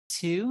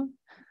2.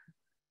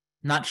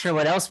 Not sure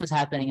what else was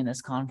happening in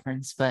this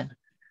conference, but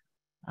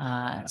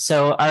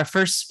so our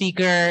first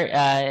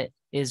speaker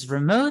is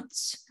remote.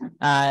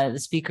 The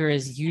speaker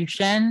is Yu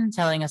Shen,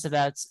 telling us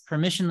about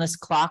permissionless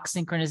clock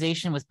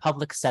synchronization with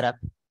public setup.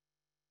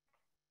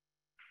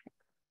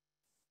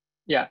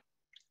 Yeah,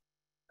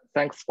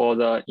 thanks for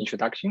the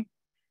introduction.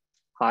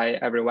 Hi,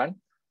 everyone.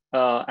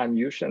 I'm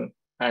Yu Shen,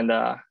 and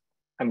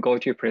I'm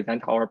going to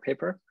present our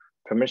paper,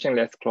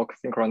 Permissionless Clock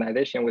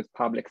Synchronization with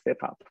Public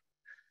Setup.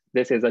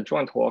 This is a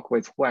joint work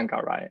with Juan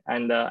Garay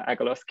and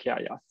Aglos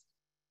Kiayas.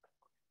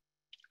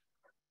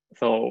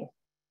 So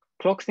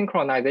clock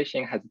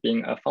synchronization has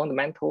been a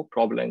fundamental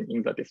problem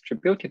in the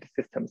distributed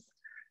systems,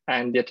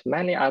 and it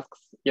mainly asks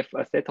if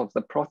a set of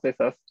the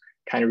processors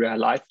can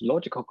realize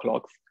logical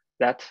clocks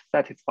that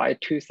satisfy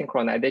 2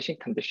 synchronization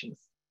conditions.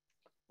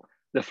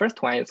 The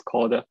first one is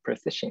called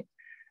precision,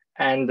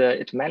 and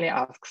it mainly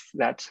asks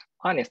that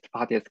honest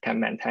parties can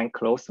maintain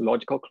close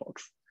logical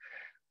clocks,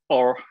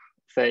 or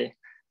say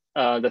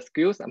the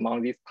skews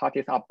among these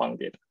parties are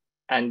bounded.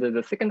 And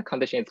the second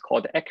condition is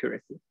called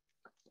accuracy.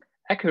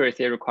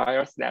 Accuracy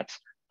requires that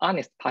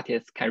honest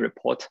parties can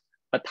report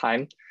a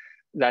time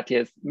that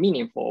is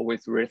meaningful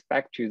with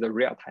respect to the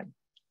real time,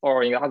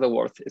 or in other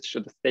words, it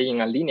should stay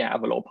in a linear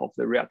envelope of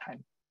the real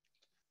time.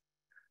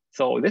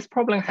 So this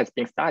problem has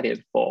been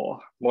studied for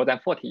more than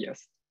 40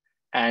 years.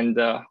 And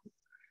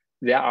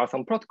there are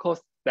some protocols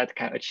that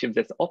can achieve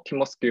this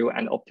optimal skew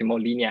and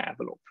optimal linear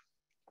envelope.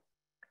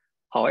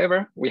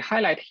 However, we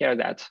highlight here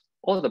that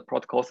all the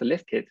protocols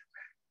listed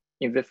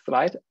in this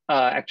slide,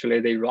 actually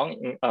they run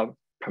in a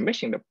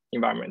permission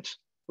environment,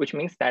 which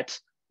means that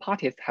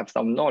parties have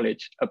some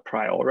knowledge a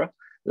priori,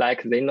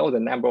 like they know the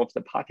number of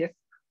the parties,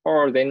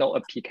 or they know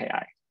a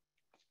PKI.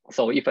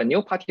 So if a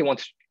new party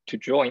wants to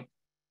join,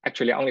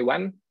 actually only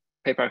one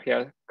paper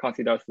here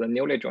considers the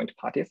newly joined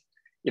parties.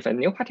 If a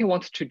new party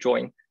wants to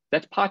join,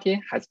 that party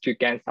has to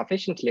gain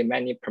sufficiently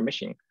many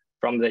permission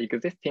from the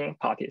existing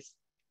parties.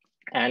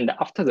 And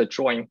after the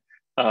join,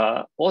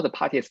 all the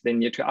parties, they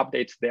need to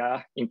update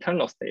their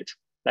internal state,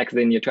 like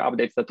they need to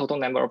update the total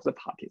number of the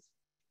parties.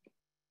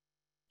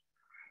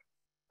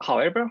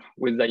 However,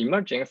 with the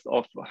emergence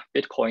of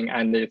Bitcoin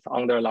and its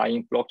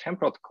underlying blockchain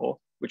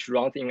protocol, which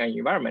runs in an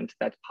environment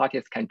that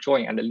parties can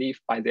join and leave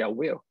by their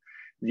will,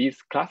 these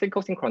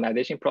classical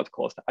synchronization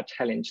protocols are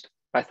challenged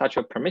by such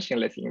a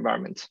permissionless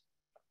environment.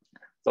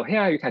 So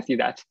here you can see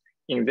that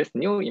in this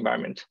new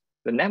environment,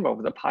 the number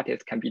of the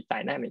parties can be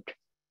dynamic,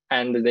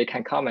 and they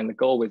can come and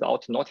go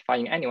without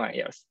notifying anyone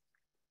else.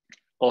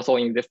 Also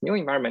in this new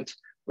environment,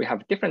 we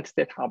have different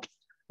setups.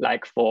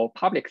 Like for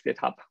public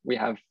setup, we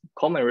have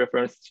common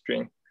reference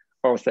string,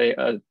 or say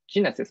a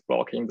genesis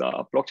block in the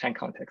blockchain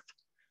context.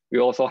 We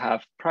also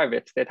have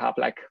private setup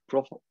like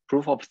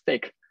proof of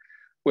stake,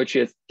 which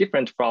is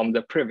different from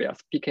the previous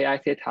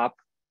PKI setup,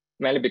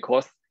 mainly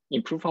because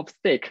in proof of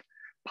stake,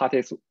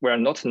 parties will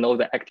not know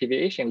the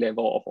activation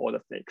level of all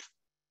the stakes.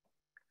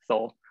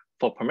 So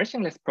for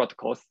permissionless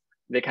protocols,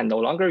 they can no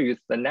longer use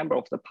the number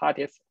of the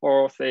parties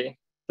or say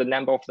the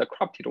number of the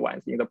corrupted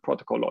ones in the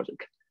protocol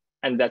logic.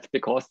 And that's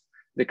because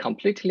they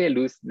completely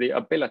lose the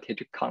ability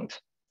to count.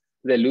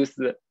 They lose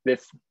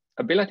this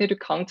ability to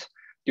count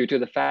due to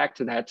the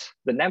fact that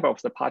the number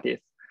of the parties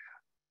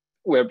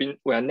will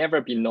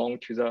never be known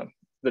to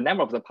the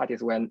number of the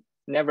parties will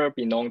never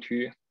be known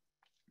to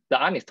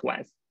the honest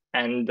ones.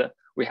 And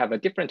we have a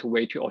different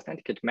way to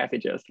authenticate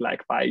messages,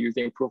 like by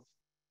using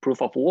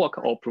proof of work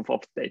or proof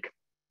of stake.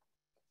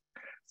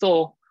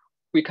 So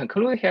we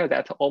conclude here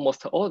that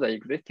almost all the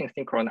existing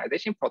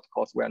synchronization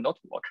protocols will not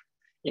work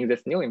in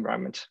this new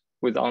environment,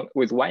 with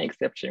one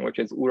exception, which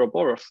is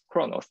Ouroboros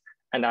Chronos,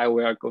 and I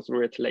will go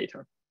through it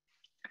later.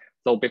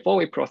 So before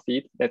we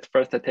proceed, let's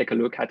first take a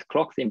look at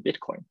clocks in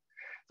Bitcoin.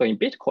 So in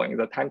Bitcoin,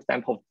 the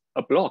timestamp of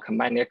a block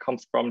mainly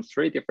comes from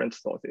 3 different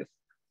sources.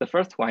 The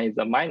first one is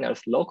the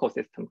miner's local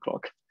system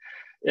clock.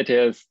 It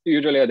is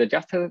usually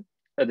adjusted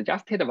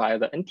via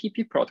the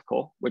NTP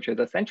protocol, which is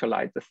a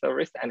centralized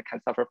service and can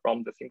suffer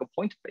from the single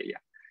point failure.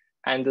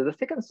 And the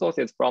second source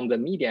is from the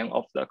median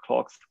of the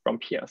clocks from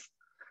peers.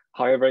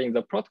 However, in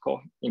the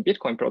protocol, in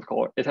Bitcoin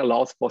protocol, it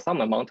allows for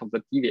some amount of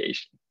the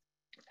deviation.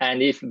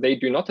 And if they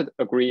do not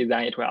agree,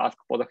 then it will ask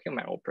for the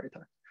human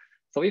operator.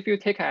 So if you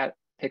take a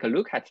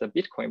look at the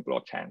Bitcoin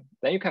blockchain,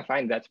 then you can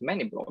find that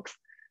many blocks,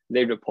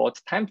 they report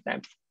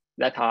timestamps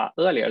that are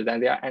earlier than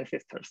their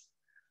ancestors,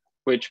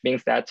 which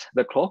means that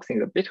the clocks in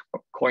the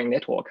Bitcoin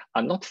network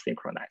are not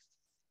synchronized.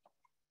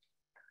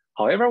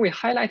 However, we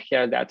highlight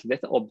here that this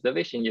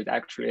observation is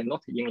actually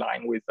not in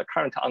line with the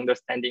current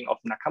understanding of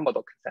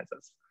Nakamoto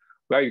consensus,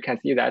 where you can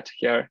see that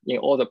here in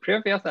all the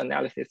previous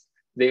analysis,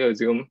 they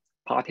assume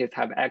parties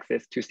have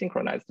access to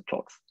synchronized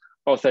clocks.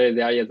 Also,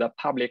 there is a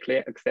publicly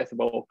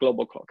accessible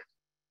global clock.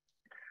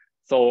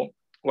 So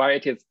while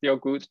it is still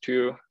good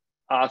to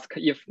ask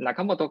if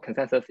Nakamoto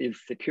consensus is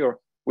secure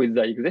with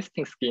the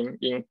existing scheme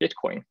in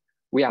Bitcoin,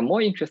 we are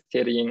more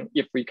interested in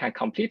if we can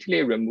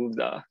completely remove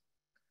the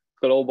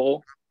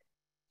global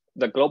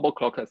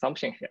clock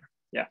assumption here.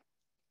 Yeah.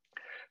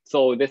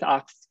 So this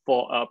asks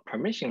for a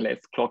permissionless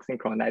clock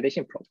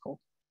synchronization protocol.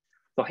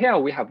 So here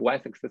we have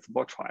one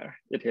successful trial.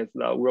 It is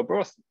the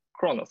Ouroboros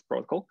Chronos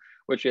protocol,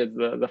 which is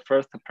the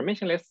first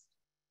permissionless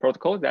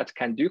protocol that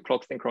can do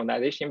clock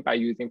synchronization by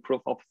using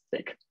proof of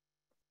stake.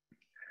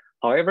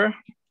 However,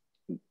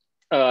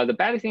 the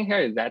bad thing here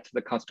is that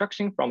the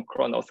construction from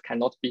Chronos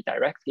cannot be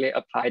directly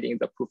applied in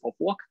the proof of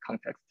work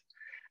context.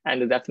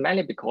 And that's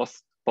mainly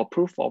because for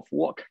proof of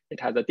work,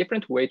 it has a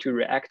different way to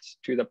react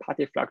to the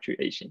party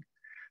fluctuation.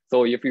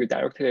 So if you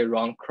directly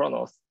run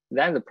Chronos,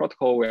 then the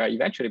protocol will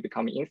eventually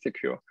become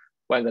insecure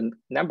when the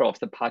number of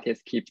the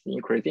parties keeps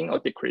increasing or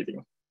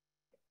decreasing.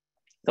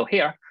 So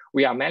here,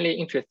 we are mainly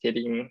interested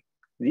in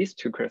these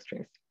two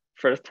questions.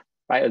 First,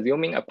 by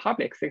assuming a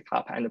public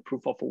setup and a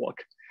proof of work,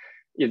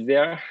 is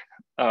there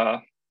a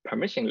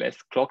permissionless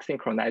clock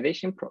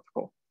synchronization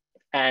protocol?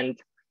 And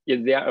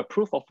is there a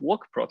proof of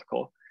work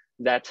protocol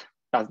that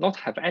does not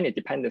have any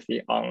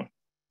dependency on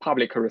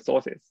public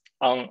resources,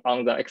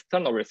 on the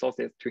external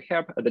resources to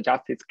help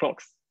adjust its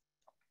clocks?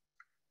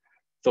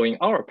 So in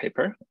our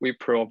paper, we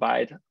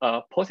provide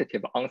a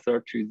positive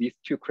answer to these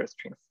two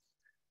questions.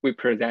 We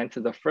present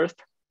the first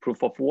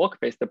proof of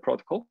work-based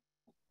protocol,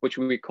 which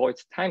we call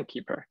it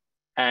timekeeper.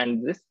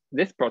 And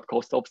this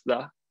protocol solves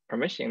the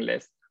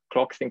permissionless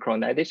clock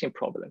synchronization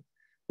problem.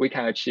 We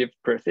can achieve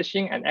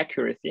precision and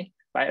accuracy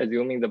by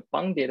assuming the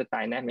bounded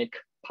dynamic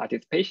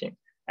participation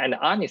and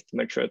honest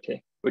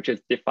maturity, which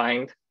is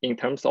defined in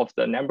terms of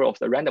the number of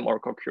the random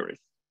oracle queries.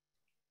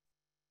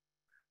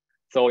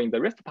 So in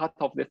the rest part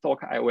of this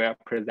talk, I will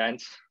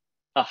present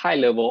a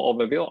high-level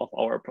overview of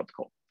our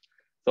protocol.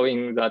 So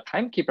in the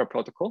timekeeper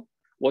protocol,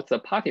 what the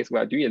parties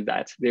will do is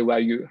that they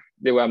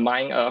will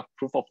mine a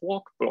proof of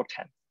work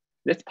blockchain.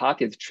 This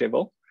part is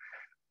trivial.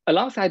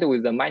 Alongside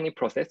with the mining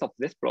process of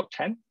this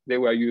blockchain, they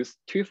will use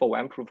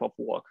 2-for-1 proof of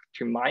work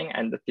to mine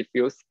and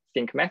diffuse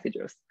sync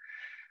messages,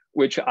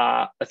 which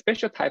are a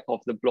special type of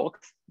the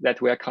blocks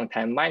that will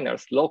contain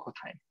miners' local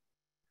time.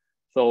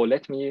 So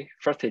let me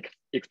first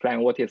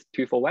explain what is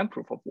 2-for-1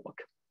 proof of work.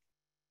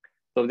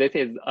 So this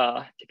is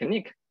a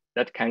technique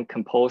that can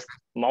compose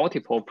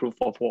multiple proof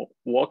of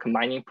work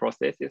mining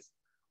processes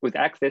with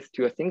access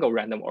to a single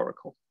random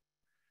oracle.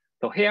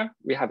 So here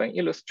we have an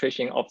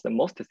illustration of the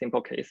most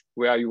simple case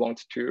where you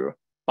want to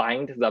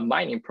bind the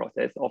mining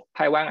process of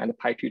Pi1 and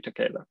Pi2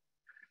 together.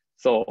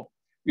 So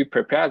you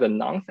prepare the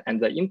nonce and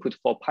the input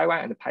for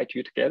Pi1 and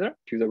Pi2 together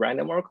to the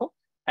random oracle.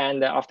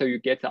 And after you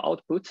get the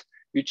output,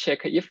 you check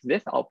if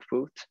this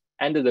output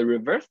and the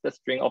reverse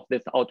string of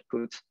this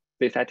output,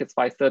 they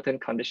satisfy certain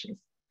conditions.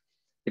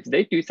 If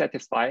they do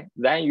satisfy,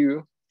 then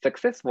you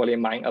successfully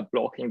mine a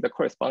block in the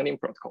corresponding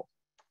protocol.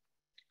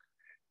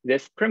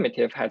 This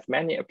primitive has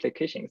many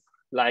applications,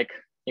 like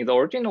in the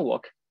original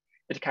work,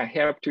 it can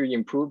help to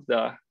improve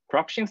the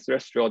corruption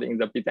threshold in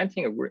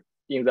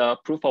the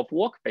proof of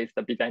work-based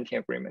Byzantine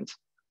agreement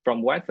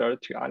from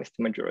 1/3 to honest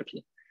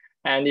majority.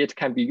 And it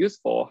can be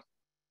useful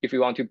if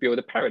you want to build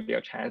a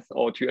parallel chains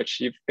or to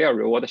achieve fair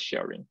reward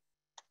sharing.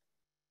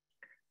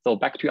 So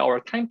back to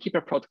our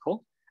timekeeper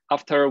protocol,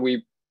 after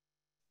we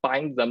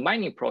bind the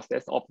mining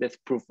process of this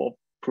proof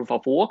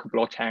of work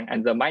blockchain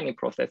and the mining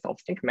process of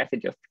sync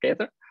messages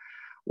together,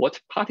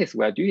 what parties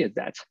will do is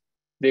that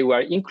they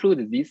will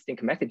include these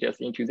sync messages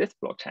into this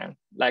blockchain,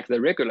 like the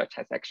regular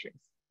transactions.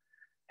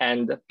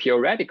 And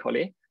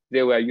periodically,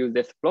 they will use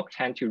this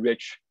blockchain to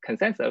reach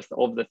consensus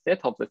of the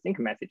set of the sync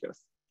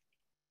messages.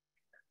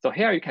 So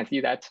here you can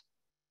see that,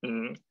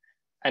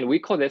 and we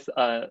call this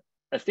a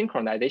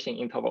synchronization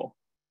interval.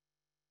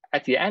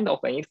 At the end of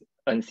a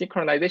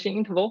synchronization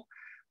interval,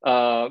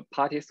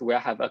 parties will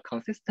have a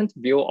consistent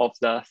view of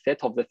the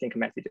set of the sync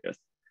messages.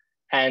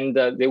 And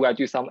they will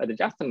do some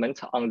adjustment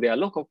on their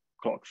local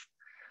clocks.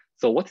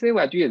 So what they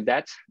will do is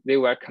that they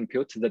will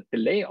compute the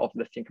delay of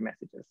the sync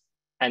messages.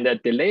 And the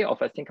delay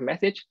of a sync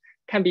message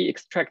can be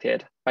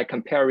extracted by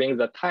comparing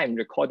the time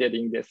recorded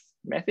in this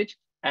message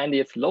and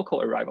its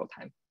local arrival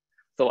time.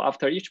 So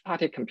after each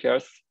party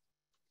compares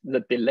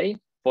the delay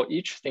for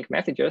each sync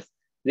messages,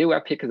 they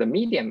will pick the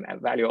median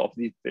value of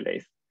these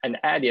delays and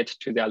add it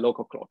to their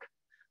local clock.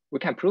 We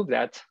can prove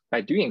that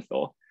by doing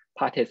so,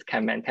 parties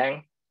can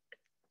maintain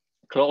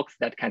clocks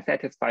that can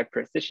satisfy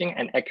precision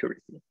and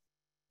accuracy.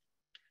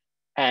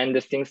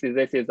 And since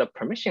this is a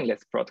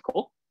permissionless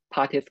protocol,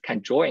 parties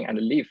can join and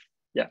leave.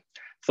 Yeah.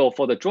 So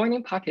for the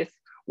joining parties,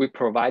 we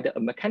provide a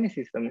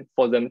mechanism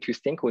for them to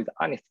sync with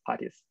honest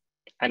parties.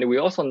 And we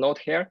also note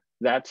here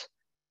that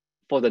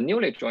for the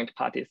newly joined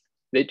parties,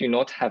 they do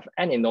not have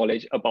any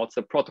knowledge about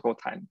the protocol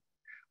time.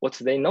 What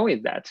they know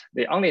is that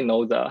they only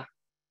know the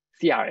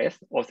CRS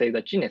or say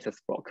the Genesis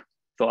block.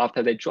 So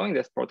after they join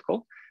this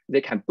protocol,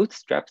 they can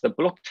bootstrap the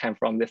blockchain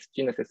from this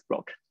Genesis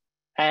block.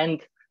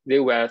 And they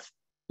will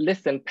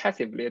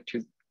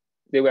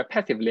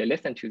passively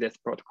listen to this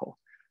protocol.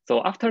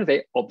 So after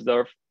they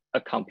observe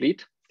a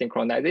complete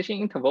synchronization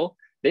interval,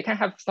 they can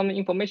have some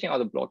information on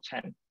the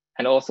blockchain.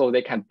 And also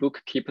they can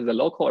keep the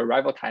local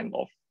arrival time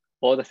of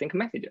all the sync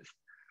messages.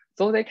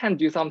 So they can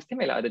do some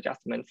similar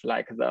adjustments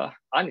like the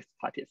honest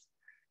parties.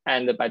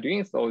 And by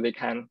doing so, they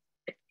can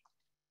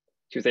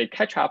to say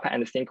catch up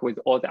and sync with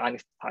all the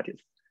honest parties.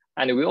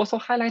 And we also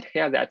highlight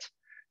here that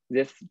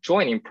this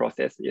joining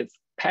process is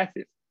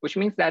passive, which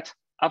means that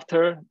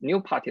after new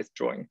parties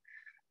join,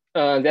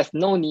 there's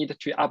no need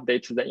to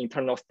update the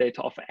internal state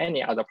of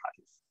any other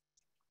parties.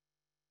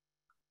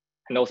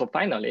 And also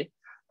finally,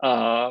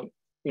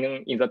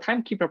 in the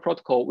timekeeper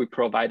protocol, we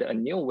provide a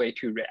new way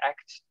to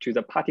react to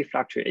the party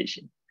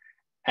fluctuation.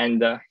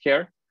 And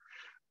here,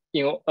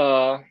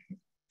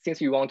 since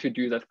you want to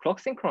do the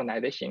clock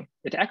synchronization,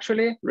 it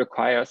actually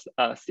requires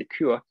a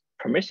secure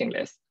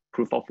permissionless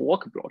proof of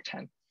work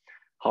blockchain.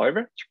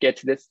 However, to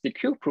get this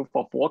secure proof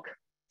of work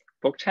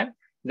blockchain,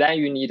 then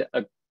you need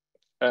an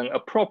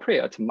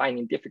appropriate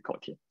mining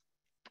difficulty.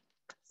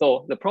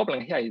 So the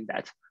problem here is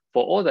that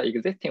for all the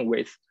existing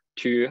ways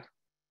to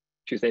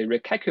say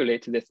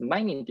recalculate this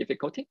mining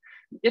difficulty,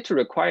 it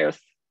requires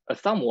a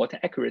somewhat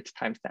accurate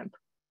timestamp.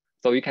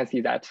 So you can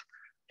see that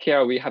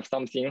here we have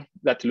something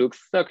that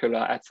looks circular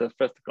at the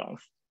first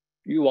glance.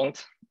 You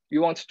want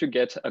to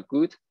get a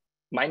good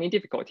mining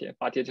difficulty,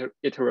 but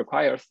it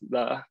requires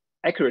the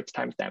accurate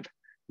timestamp.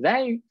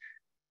 Then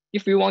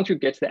if you want to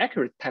get the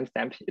accurate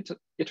timestamp,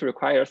 it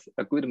requires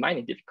a good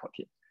mining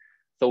difficulty.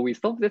 So we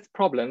solve this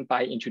problem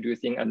by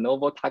introducing a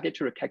novel target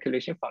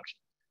recalculation function,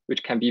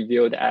 which can be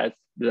viewed as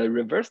the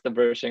reversed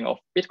version of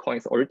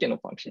Bitcoin's original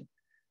function.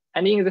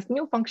 And in this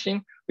new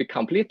function, we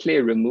completely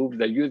remove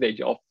the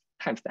usage of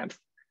timestamps.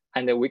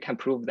 And then we can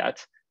prove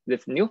that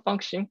this new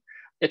function,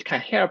 it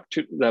can help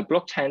to the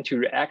blockchain to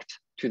react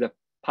to the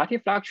party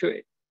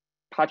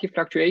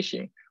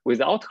fluctuation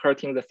without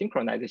hurting the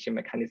synchronization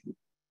mechanism.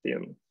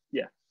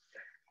 Yeah.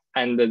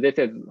 And this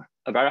is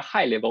a very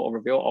high level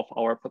overview of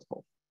our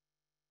protocol.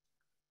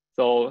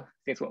 So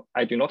since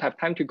I do not have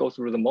time to go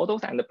through the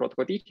models and the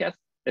protocol details,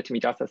 let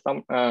me just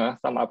sum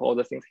up all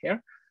the things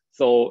here.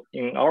 So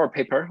in our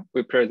paper,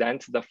 we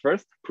present the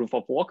first proof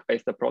of work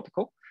based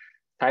protocol,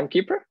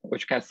 timekeeper,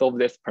 which can solve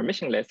this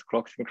permissionless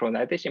clock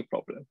synchronization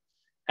problem.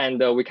 And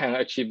we can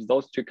achieve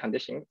those two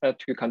conditions,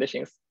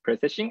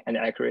 precision and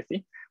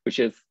accuracy, which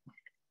is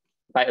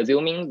by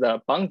assuming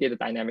the bounded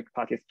dynamic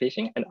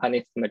participation and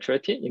honest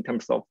maturity in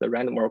terms of the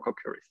random oracle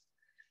queries.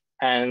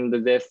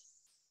 And this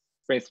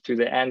brings to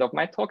the end of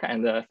my talk,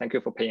 and thank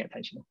you for paying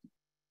attention.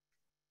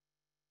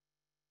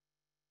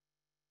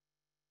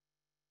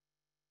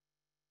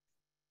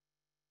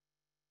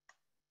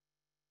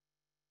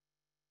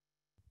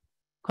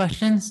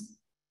 Questions?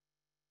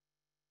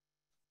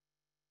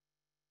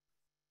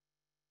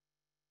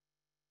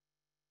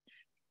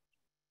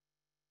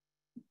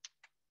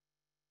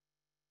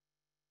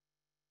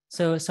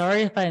 So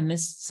sorry if I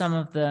missed some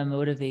of the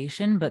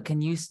motivation, but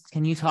can you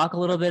talk a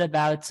little bit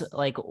about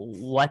like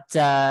what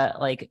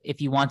like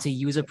if you want to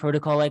use a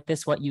protocol like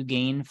this, what you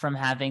gain from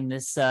having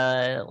this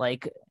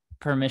like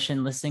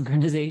permissionless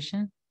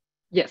synchronization?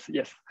 Yes.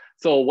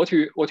 So what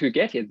you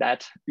get is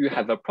that you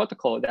have a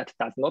protocol that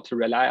does not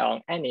rely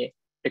on any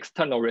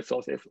external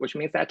resources, which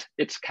means that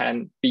it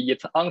can be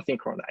its own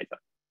synchronizer.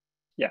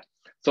 Yeah.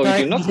 So sorry,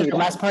 you do not need the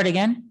last part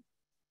again.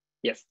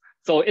 Yes.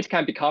 So it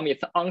can become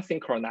its own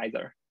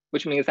synchronizer,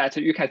 which means that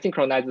you can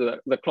synchronize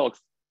the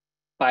clocks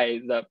by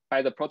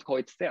the protocol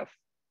itself.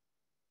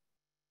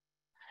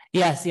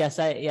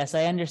 Yes,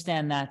 I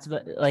understand that.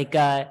 But like,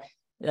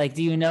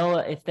 do you know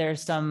if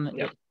there's some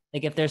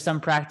if there's some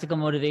practical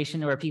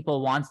motivation where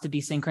people want to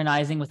be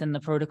synchronizing within the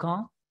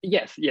protocol?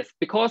 Yes,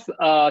 because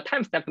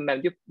timestamp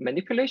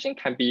manipulation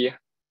can be,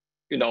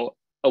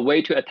 a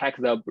way to attack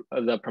the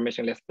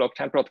permissionless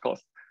blockchain protocols.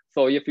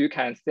 So if you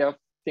can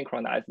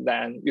self-synchronize,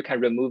 then you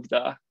can remove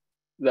the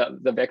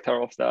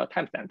vector of the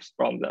timestamps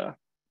from the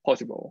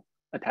possible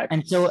attack.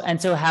 And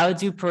so how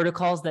do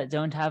protocols that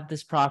don't have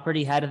this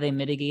property, how do they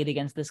mitigate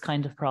against this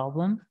kind of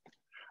problem?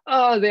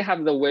 They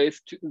have the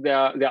ways to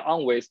their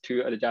own ways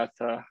to adjust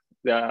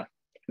their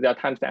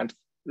timestamps.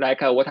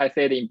 Like what I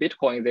said in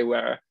Bitcoin, they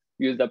will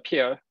use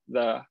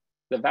the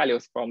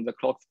values from the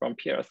clocks from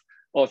peers.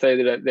 Also,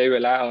 they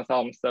rely on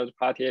some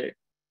third-party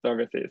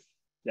services.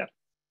 Yeah.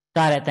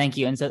 Got it. Thank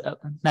you. And so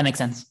that makes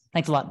sense.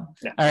 Thanks a lot.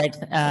 Yeah. All right.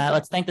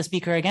 Let's thank the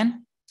speaker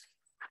again.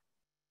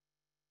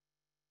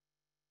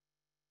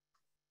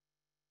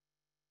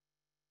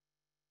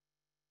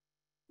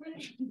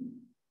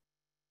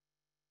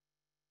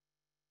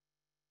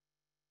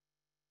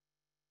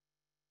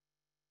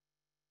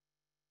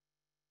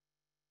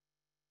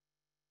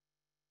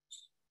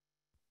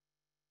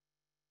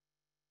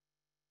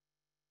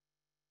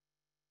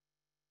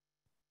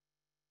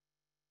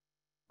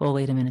 We'll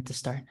wait a minute to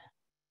start.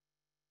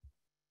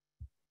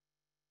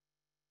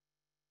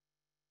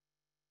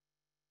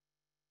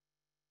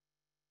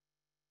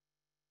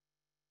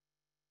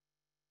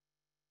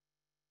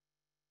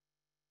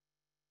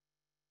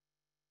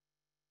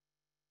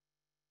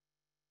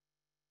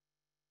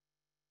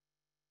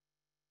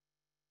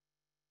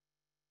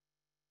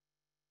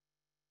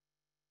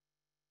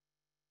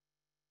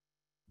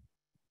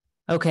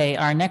 Okay,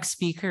 our next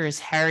speaker is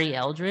Harry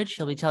Eldridge.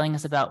 He'll be telling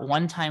us about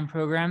one-time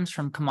programs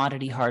from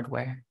commodity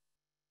hardware.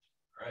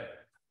 All right.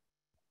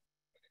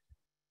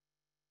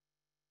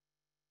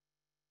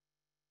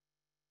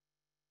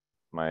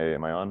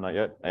 Am I on? Not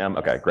yet? I am?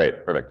 Okay,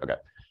 great. Perfect. Okay.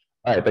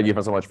 All right. Thank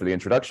you so much for the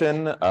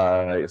introduction.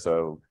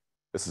 So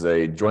this is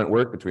a joint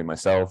work between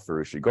myself,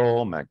 Farushi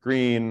Gol, Matt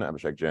Green,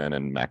 Abhishek Jain,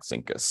 and Max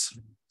Sinkus.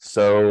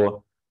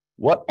 So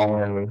what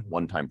are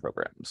one-time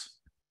programs?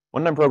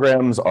 One-time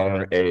programs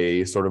are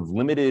a sort of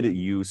limited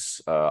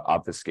use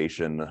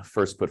obfuscation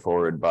first put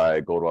forward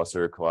by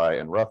Goldwasser, Kawai,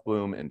 and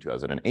Rothblum in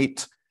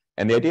 2008.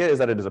 And the idea is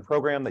that it is a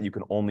program that you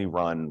can only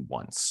run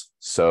once.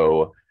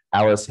 So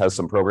Alice has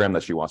some program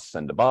that she wants to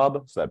send to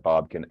Bob so that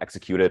Bob can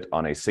execute it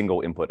on a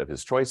single input of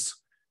his choice.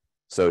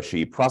 So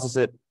she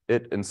processes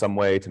it in some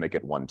way to make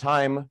it one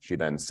time. She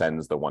then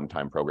sends the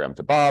one-time program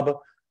to Bob,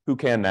 who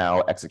can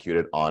now execute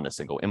it on a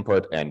single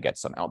input and get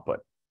some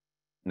output.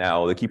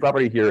 Now, the key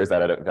property here is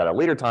that at a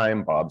later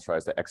time, Bob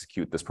tries to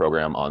execute this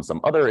program on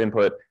some other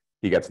input.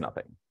 He gets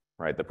nothing,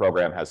 right? The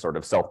program has sort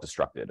of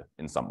self-destructed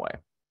in some way.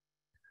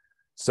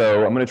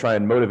 So I'm going to try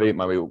and motivate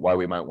why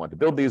we might want to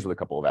build these with a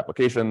couple of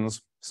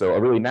applications. So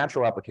a really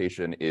natural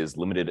application is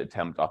limited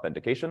attempt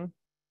authentication.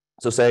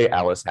 So say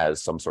Alice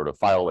has some sort of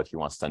file that she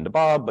wants to send to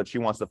Bob, but she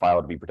wants the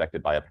file to be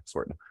protected by a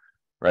password,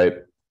 right?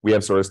 We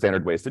have sort of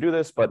standard ways to do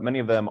this, but many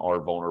of them are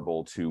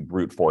vulnerable to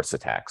brute force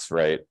attacks,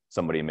 right?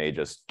 Somebody may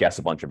just guess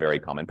a bunch of very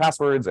common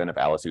passwords, and if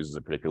Alice uses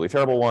a particularly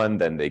terrible one,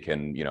 then they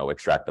can,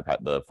 extract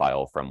the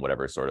file from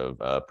whatever sort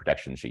of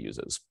protection she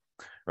uses,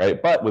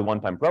 right? But with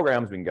one-time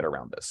programs, we can get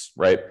around this,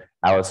 right?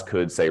 Alice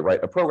could say,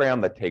 write a program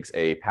that takes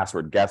a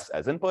password guess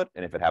as input,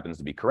 and if it happens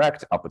to be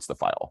correct, outputs the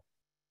file,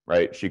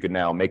 right? She could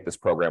now make this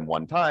program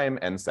one time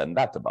and send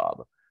that to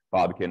Bob.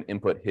 Bob can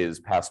input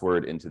his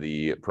password into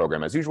the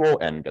program as usual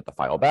and get the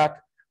file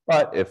back.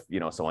 But if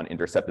someone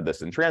intercepted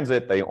this in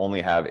transit, they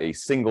only have a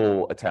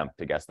single attempt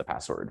to guess the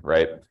password,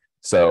 right?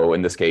 So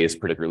in this case,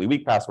 particularly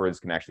weak passwords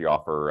can actually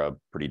offer a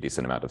pretty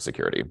decent amount of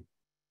security.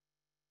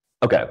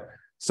 Okay,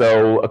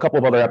 so a couple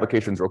of other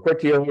applications real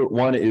quick here.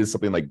 One is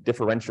something like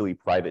differentially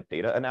private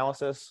data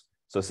analysis.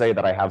 So say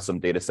that I have some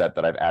data set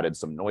that I've added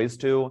some noise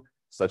to,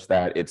 such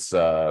that it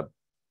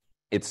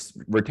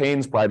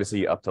retains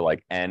privacy up to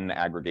like n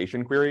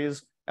aggregation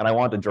queries, and I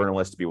want a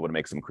journalist to be able to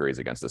make some queries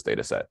against this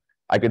data set.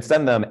 I could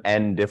send them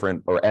n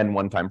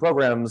one-time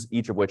programs,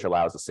 each of which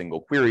allows a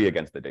single query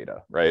against the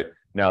data, right?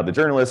 Now, the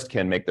journalist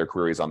can make their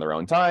queries on their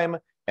own time,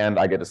 and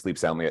I get to sleep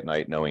soundly at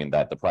night knowing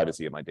that the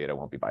privacy of my data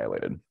won't be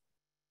violated.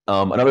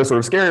 Another sort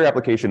of scarier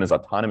application is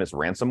autonomous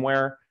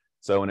ransomware.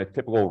 So in a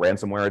typical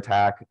ransomware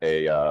attack,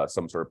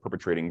 some sort of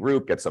perpetrating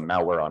group gets some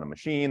malware on a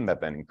machine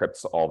that then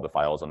encrypts all of the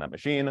files on that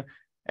machine,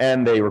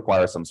 and they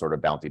require some sort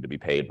of bounty to be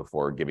paid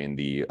before giving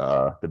the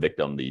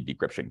victim the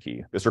decryption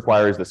key. This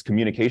requires this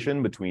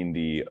communication between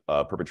the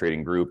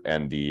perpetrating group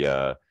and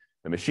the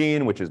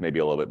machine, which is maybe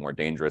a little bit more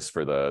dangerous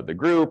for the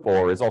group,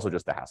 or is also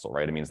just a hassle,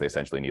 right? It means they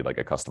essentially need like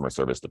a customer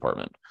service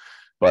department.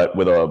 But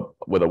with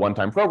a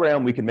one-time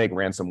program, we can make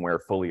ransomware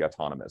fully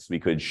autonomous. We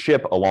could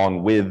ship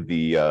along with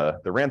the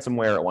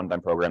ransomware a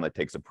one-time program that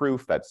takes a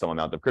proof that some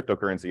amount of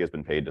cryptocurrency has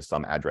been paid to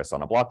some address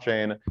on a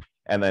blockchain,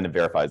 and then it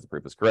verifies the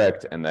proof is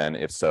correct, and then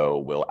if so,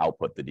 will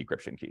output the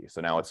decryption key.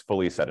 So now it's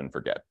fully set and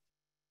forget.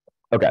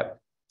 Okay,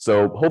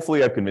 so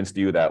hopefully I've convinced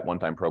you that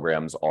one-time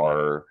programs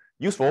are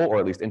useful, or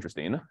at least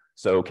interesting.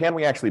 So can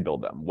we actually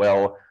build them?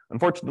 Well,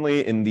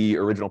 unfortunately, in the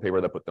original paper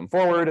that put them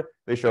forward,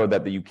 they showed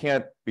that you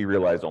can't be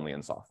realized only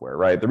in software,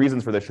 right? The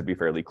reasons for this should be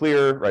fairly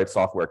clear, right?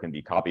 Software can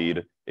be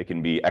copied, it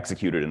can be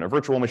executed in a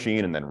virtual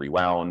machine and then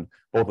rewound,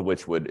 both of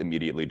which would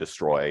immediately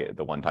destroy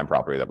the one-time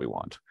property that we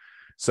want.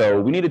 So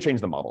we need to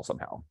change the model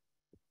somehow.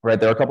 Right,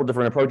 there are a couple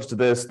different approaches to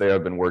this. There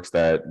have been works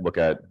that look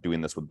at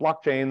doing this with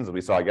blockchains. As we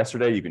saw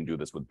yesterday, you can do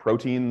this with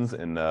proteins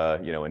in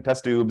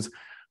test tubes.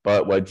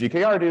 But what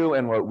GKR do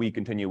and what we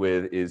continue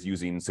with is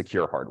using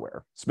secure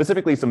hardware,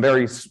 specifically some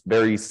very,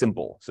 very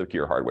simple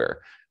secure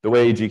hardware. The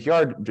way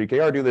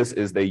GKR do this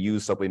is they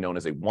use something known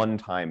as a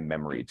one-time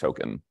memory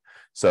token.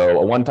 So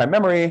a one-time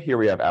memory, here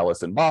we have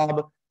Alice and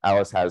Bob.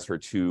 Alice has her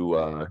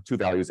two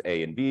values,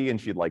 A and B,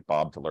 and she'd like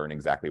Bob to learn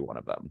exactly one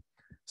of them.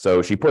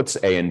 So she puts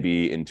A and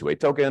B into a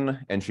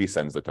token, and she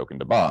sends the token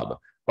to Bob.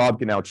 Bob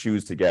can now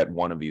choose to get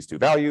one of these two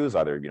values,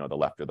 either the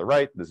left or the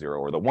right, the 0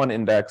 or the 1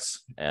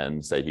 index,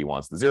 and say he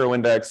wants the 0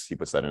 index. He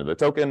puts that into the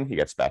token. He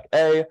gets back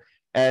A,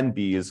 and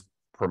B is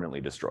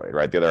permanently destroyed,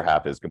 right? The other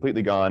half is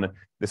completely gone.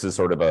 This is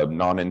sort of a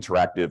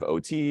non-interactive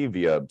OT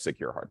via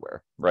secure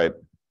hardware, right?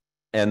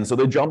 And so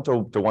the jump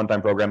to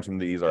one-time programs from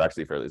these are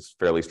actually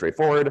fairly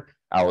straightforward.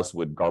 Alice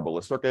would garble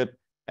a circuit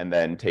and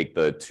then take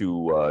the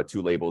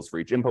two labels for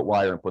each input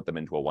wire and put them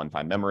into a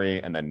one-time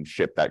memory, and then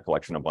ship that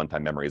collection of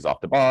one-time memories off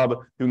to Bob,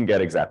 who can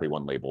get exactly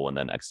one label and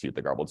then execute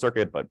the garbled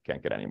circuit, but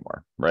can't get any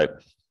more, right?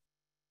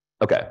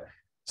 Okay,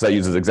 so that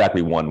uses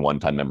exactly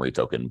one-time memory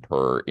token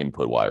per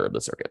input wire of the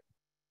circuit.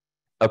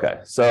 Okay,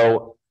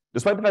 so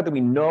despite the fact that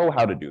we know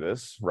how to do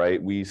this,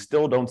 right, we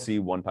still don't see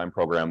one-time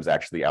programs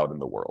actually out in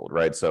the world,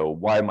 right? So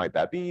why might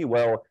that be?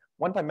 Well,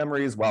 one-time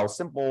memories, while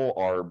simple,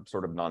 are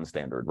sort of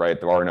non-standard, right?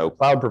 There are no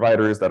cloud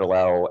providers that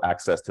allow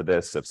access to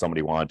this. If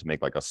somebody wanted to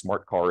make like a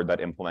smart card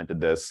that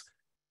implemented this,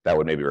 that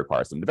would maybe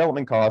require some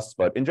development costs.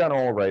 But in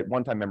general, right,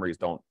 one-time memories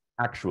don't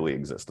actually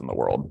exist in the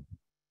world.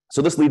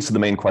 So this leads to the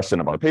main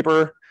question of our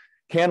paper.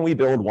 Can we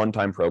build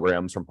one-time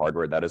programs from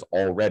hardware that is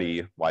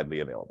already widely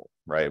available,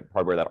 right?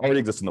 Hardware that already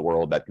exists in the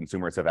world that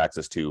consumers have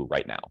access to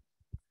right now.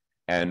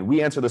 And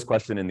we answer this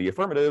question in the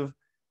affirmative,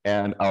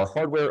 and our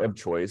hardware of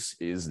choice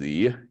is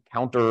the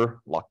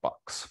counter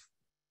lockbox.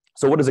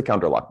 So what is a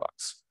counter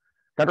lockbox?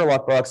 Counter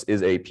lockbox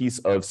is a piece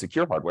of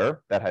secure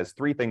hardware that has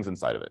three things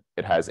inside of it.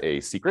 It has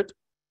a secret,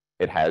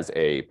 it has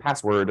a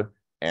password,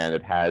 and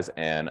it has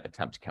an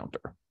attempt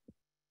counter.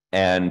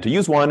 And to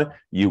use one,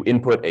 you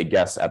input a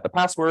guess at the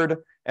password,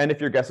 and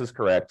if your guess is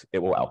correct, it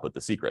will output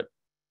the secret.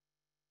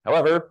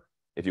 However,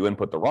 if you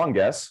input the wrong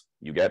guess,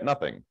 you get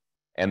nothing,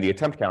 and the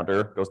attempt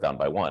counter goes down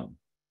by 1.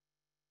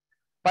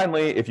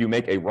 Finally, if you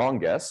make a wrong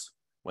guess,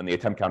 when the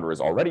attempt counter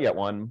is already at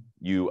 1,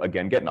 you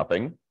again get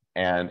nothing,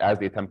 and as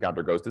the attempt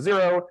counter goes to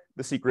 0,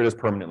 the secret is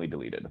permanently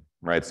deleted,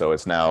 right? So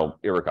it's now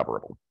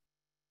irrecoverable.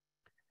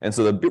 And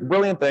so the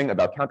brilliant thing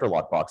about counter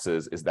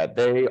lockboxes is that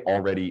they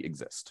already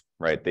exist,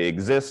 right? They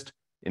exist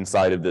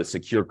inside of the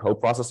secure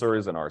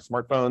coprocessors in our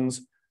smartphones,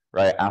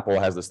 right? Apple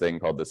has this thing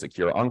called the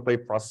Secure Enclave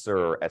Processor,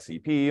 or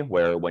SEP,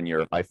 where when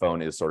your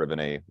iPhone is sort of in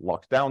a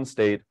locked down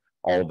state,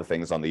 all of the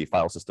things on the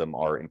file system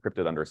are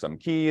encrypted under some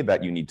key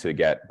that you need to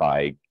get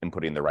by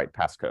inputting the right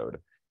passcode.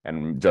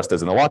 And just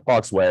as in the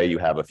lockbox way, you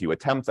have a few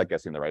attempts at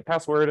guessing the right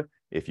password.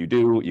 If you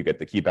do, you get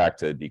the key back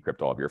to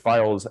decrypt all of your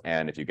files.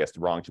 And if you guessed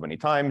wrong too many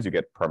times, you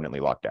get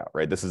permanently locked out,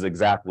 right? This is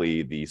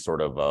exactly the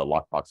sort of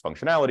lockbox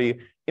functionality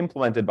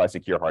implemented by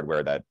secure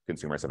hardware that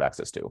consumers have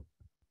access to.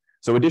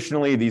 So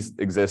additionally, these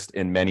exist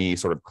in many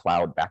sort of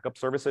cloud backup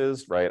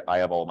services, right? I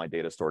have all my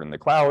data stored in the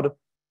cloud,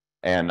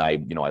 and I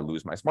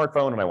lose my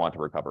smartphone and I want to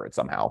recover it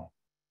somehow.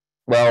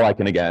 Well, I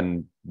can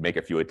again make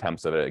a few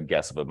attempts at a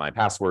guess of my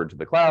password to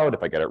the cloud.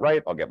 If I get it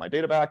right, I'll get my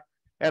data back.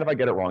 And if I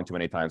get it wrong too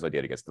many times, my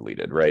data gets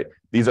deleted, right?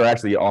 These are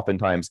actually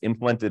oftentimes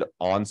implemented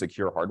on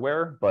secure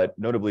hardware, but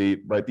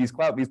notably, right, these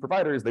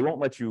providers, they won't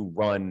let you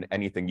run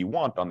anything you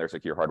want on their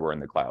secure hardware in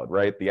the cloud,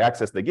 right? The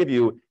access they give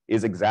you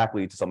is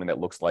exactly to something that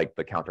looks like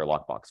the counter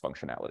lockbox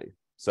functionality.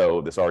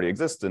 So this already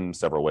exists in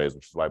several ways,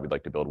 which is why we'd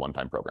like to build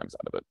one-time programs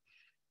out of it.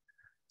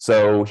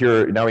 So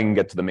here, now we can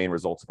get to the main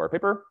results of our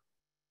paper.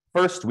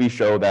 First, we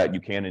show that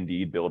you can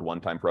indeed build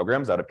one-time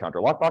programs out of counter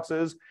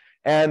lockboxes,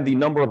 and the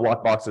number of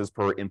lockboxes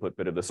per input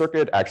bit of the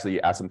circuit actually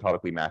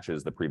asymptotically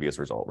matches the previous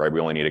result, right?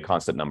 We only need a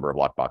constant number of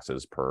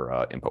lockboxes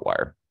per input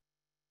wire.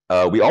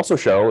 We also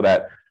show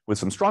that with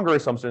some stronger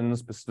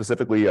assumptions,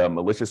 specifically a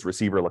malicious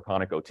receiver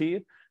laconic OT,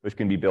 which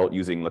can be built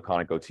using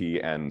laconic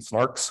OT and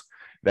snarks,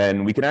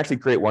 then we can actually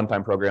create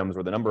one-time programs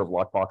where the number of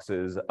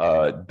lockboxes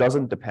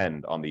doesn't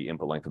depend on the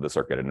input length of the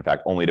circuit, and in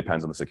fact only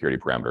depends on the security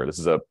parameter. This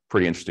is a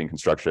pretty interesting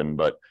construction,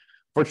 but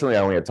fortunately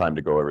I only had time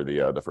to go over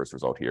the first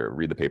result here.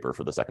 Read the paper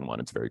for the second one,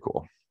 it's very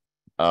cool.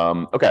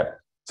 Okay,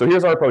 so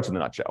here's our approach in a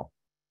nutshell.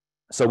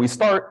 So we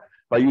start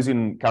by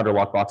using counter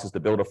lockboxes to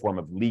build a form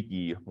of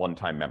leaky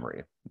one-time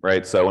memory,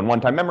 right? So in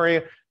one-time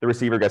memory, the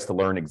receiver gets to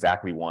learn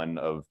exactly one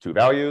of two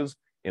values.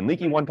 In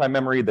leaky one-time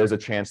memory, there's a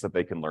chance that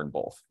they can learn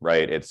both,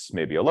 right? It's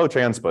maybe a low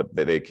chance, but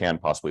they can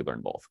possibly learn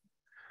both.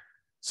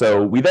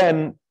 So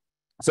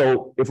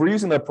if we're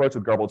using the approach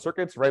with garbled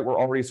circuits, right, we're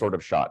already sort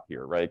of shot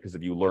here, right? Because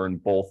if you learn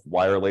both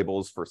wire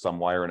labels for some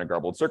wire in a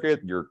garbled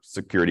circuit, your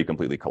security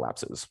completely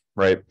collapses,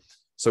 right?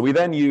 So we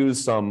then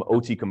use some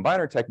OT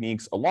combiner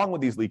techniques along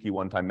with these leaky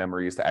one-time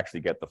memories to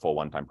actually get the full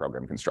one-time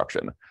program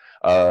construction.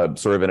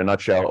 Sort of in a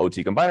nutshell,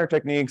 OT combiner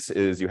techniques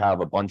is you have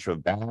a bunch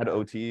of bad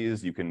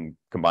OTs, you can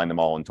combine them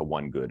all into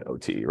one good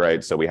OT,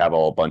 right? So we have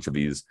a bunch of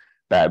these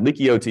bad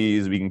leaky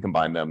OTs, we can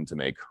combine them to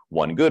make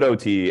one good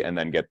OT and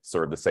then get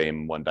sort of the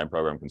same one-time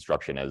program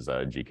construction as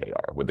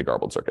GKR with the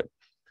garbled circuit.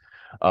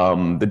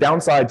 The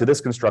downside to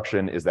this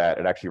construction is that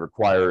it actually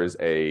requires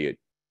a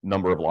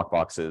number of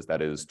lockboxes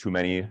that is too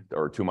many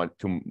or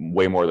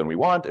way more than we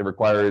want. It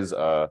requires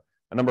a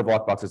number of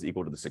lockboxes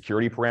equal to the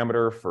security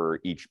parameter for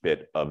each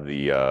bit of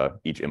the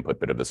each input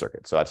bit of the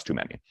circuit. So that's too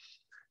many.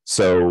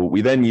 So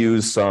we then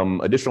use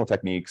some additional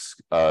techniques,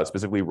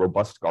 specifically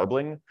robust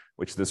garbling,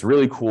 which is this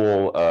really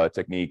cool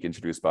technique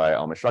introduced by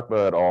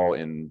Al-Mashrakba et al.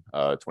 In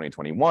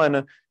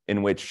 2021,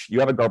 in which you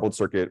have a garbled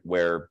circuit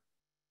where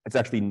it's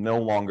actually no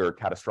longer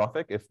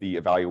catastrophic if the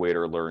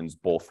evaluator learns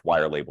both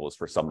wire labels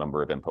for some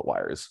number of input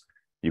wires.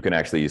 You can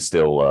actually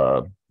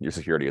still, your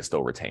security is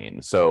still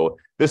retained. So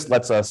this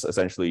lets us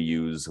essentially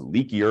use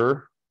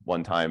leakier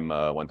one-time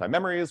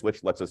memories,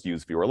 which lets us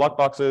use fewer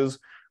lockboxes,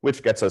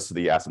 which gets us to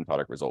the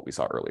asymptotic result we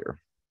saw earlier.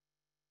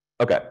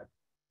 Okay,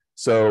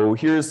 so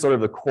here's sort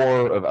of the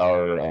core of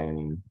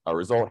our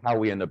result, how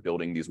we end up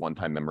building these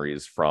one-time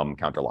memories from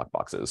counter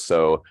lockboxes.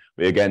 So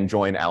we again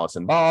join Alice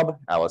and Bob.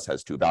 Alice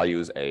has two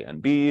values, A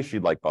and B.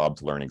 She'd like Bob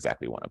to learn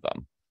exactly one of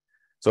them.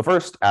 So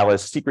first,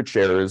 Alice secret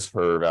shares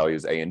her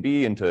values A and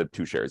B into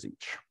 2 shares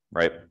each,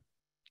 right?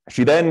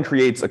 She then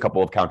creates a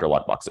couple of counter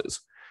lockboxes.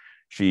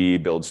 She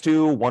builds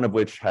 2, one of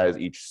which has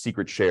each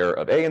secret share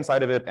of A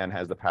inside of it and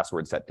has the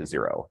password set to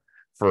 0.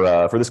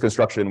 For this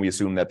construction, we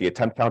assume that the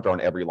attempt counter on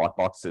every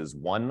lockbox is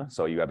 1.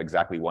 So you have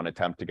exactly 1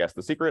 attempt to guess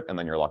the secret, and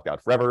then you're locked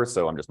out forever.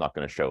 So I'm just not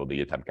going to show the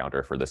attempt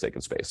counter for the sake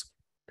of space.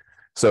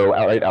 So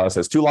outright, Alice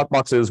has two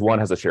lockboxes. One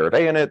has a share of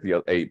A in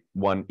it.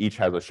 One each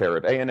has a share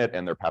of A in it,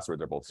 and their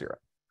passwords are both 0.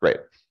 Great.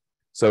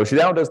 So she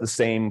now does the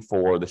same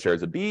for the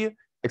shares of B,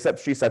 except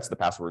she sets the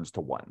passwords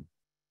to 1.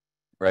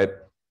 Right.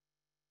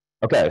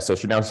 Okay, so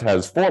she now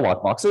has 4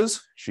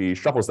 lockboxes. She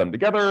shuffles them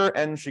together,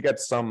 and she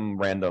gets some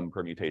random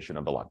permutation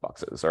of the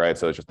lockboxes. All right,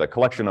 so it's just a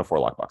collection of 4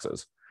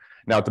 lockboxes.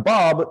 Now to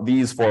Bob,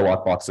 these 4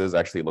 lockboxes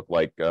actually look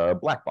like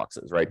black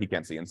boxes, right? He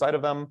can't see inside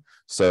of them.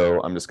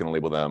 So I'm just going to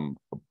label them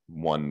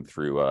 1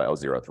 through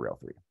L0 through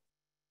L3.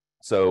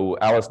 So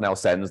Alice now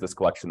sends this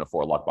collection of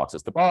 4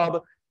 lockboxes to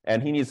Bob,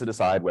 and he needs to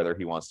decide whether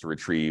he wants to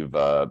retrieve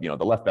the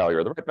left value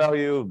or the right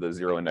value, the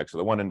 0 index or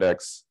the 1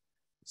 index.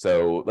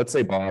 So let's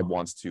say Bob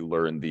wants to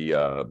learn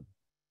the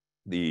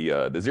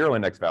 0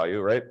 index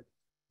value, right?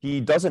 He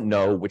doesn't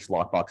know which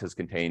lockboxes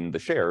contain the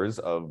shares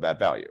of that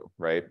value,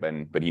 right?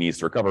 But he needs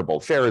to recover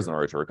both shares in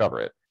order to recover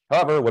it.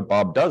 However, what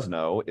Bob does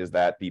know is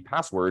that the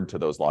password to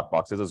those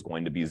lockboxes is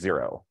going to be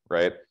 0,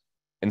 right?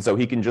 And so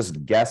he can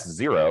just guess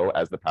 0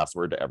 as the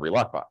password to every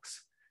lockbox.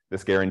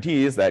 This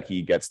guarantees that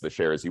he gets the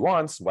shares he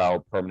wants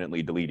while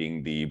permanently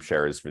deleting the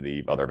shares for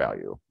the other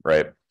value,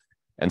 right?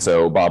 And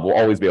so Bob will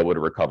always be able to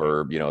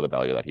recover, the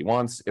value that he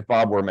wants. If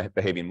Bob were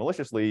behaving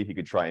maliciously, he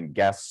could try and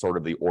guess sort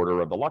of the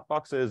order of the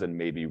lockboxes and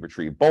maybe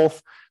retrieve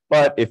both.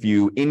 But if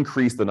you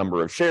increase the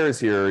number of shares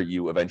here,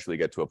 you eventually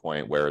get to a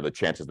point where the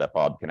chances that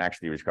Bob can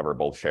actually recover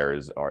both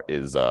shares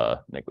is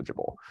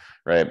negligible,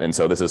 right? And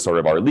so this is sort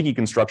of our leaky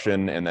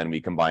construction, and then we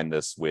combine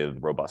this with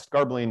robust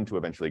garbling to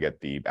eventually get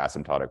the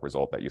asymptotic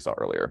result that you saw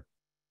earlier.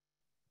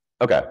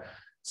 Okay.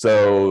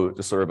 So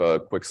just sort of a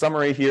quick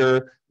summary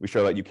here, we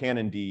show that you can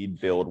indeed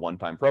build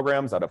one-time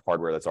programs out of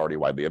hardware that's already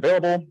widely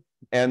available.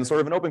 And sort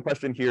of an open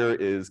question here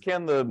is,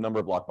 can the number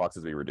of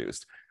lockboxes be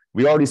reduced?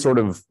 We already sort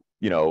of,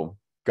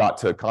 got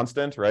to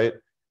constant, right?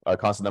 A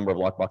constant number of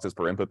lockboxes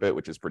per input bit,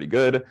 which is pretty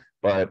good,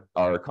 but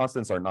our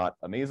constants are not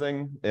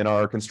amazing in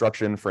our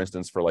construction. For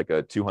instance, for like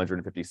a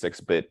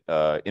 256-bit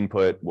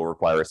input will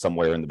require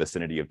somewhere in the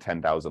vicinity of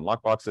 10,000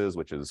 lockboxes,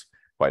 which is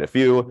quite a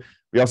few.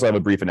 We also have a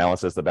brief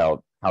analysis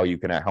about how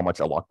much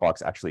a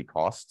lockbox actually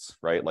costs,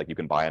 right? Like you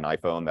can buy an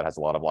iPhone that has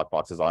a lot of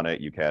lockboxes on it.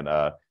 You can,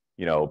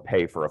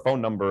 pay for a phone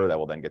number that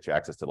will then get you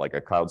access to like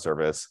a cloud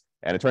service.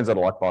 And it turns out a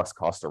lockbox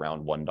costs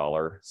around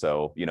 $1.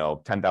 So,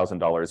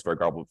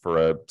 $10,000 for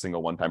a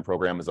single one-time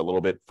program is a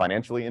little bit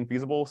financially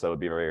infeasible. So it'd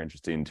be very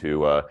interesting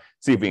to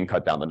see if we can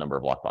cut down the number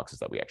of lockboxes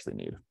that we actually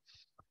need.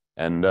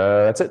 And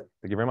that's it.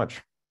 Thank you very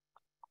much.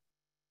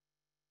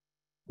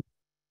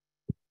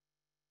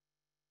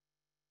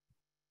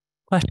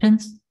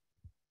 Questions?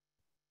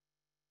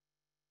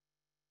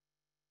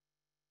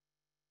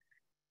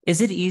 Is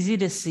it easy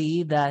to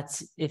see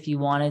that if you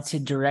wanted to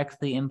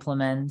directly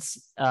implement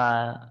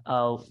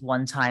a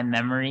one-time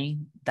memory,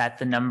 that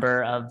the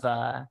number of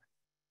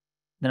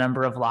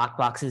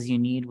lockboxes you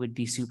need would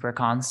be super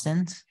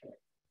constant?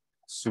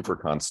 Super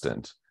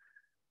constant.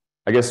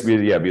 I guess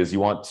because you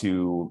want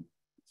to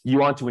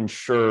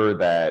ensure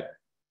that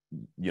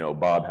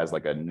Bob has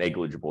like a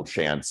negligible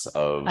chance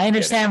of. I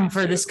understand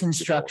for this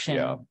construction.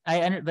 Yeah.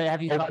 But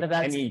have you thought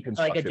about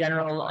like a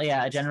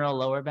general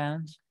lower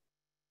bound?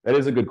 That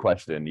is a good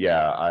question.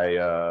 Yeah,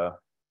 I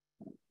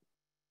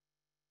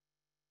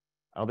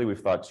don't think we've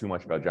thought too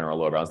much about general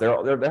lower bounds.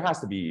 There has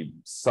to be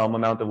some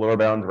amount of lower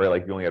bounds, right?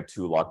 Like if you only have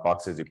 2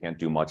 lockboxes, you can't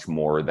do much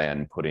more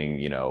than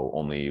putting,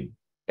 only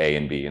A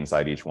and B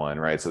inside each one,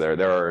 right? So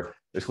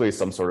there's clearly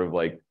some sort of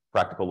like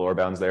practical lower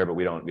bounds there, but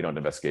we don't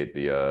investigate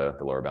the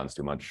lower bounds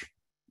too much.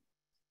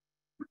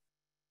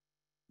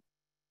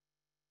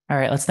 All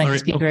right, let's thank the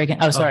speaker again.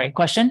 Oh, sorry,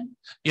 question?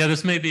 Yeah,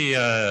 this may be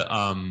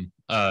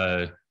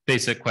a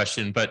basic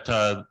question, but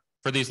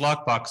for these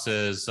lock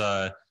boxes,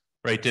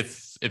 right,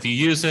 if you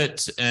use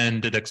it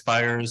and it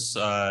expires,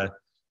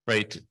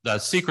 right, the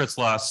secret's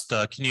lost,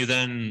 can you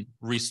then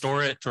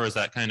restore it, or is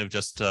that kind of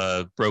just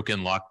a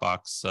broken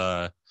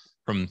lockbox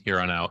from here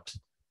on out?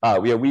 Yeah,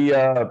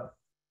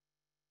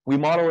 we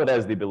model it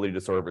as the ability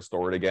to sort of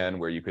restore it again,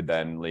 where you could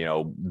then,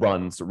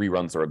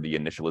 rerun sort of the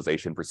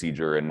initialization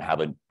procedure and have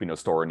it,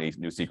 store a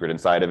new secret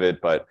inside of it.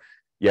 But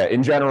yeah,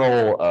 in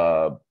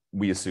general,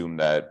 we assume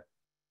that,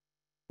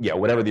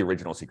 whatever the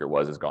original secret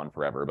was is gone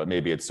forever, but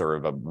maybe it's sort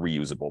of a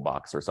reusable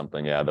box or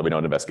something. Yeah, that we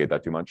don't investigate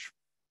that too much.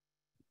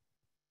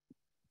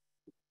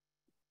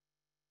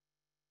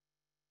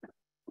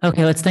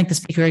 Okay, let's thank the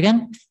speaker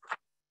again.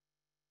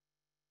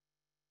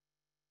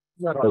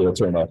 We'll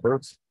turn off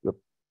first. Yep.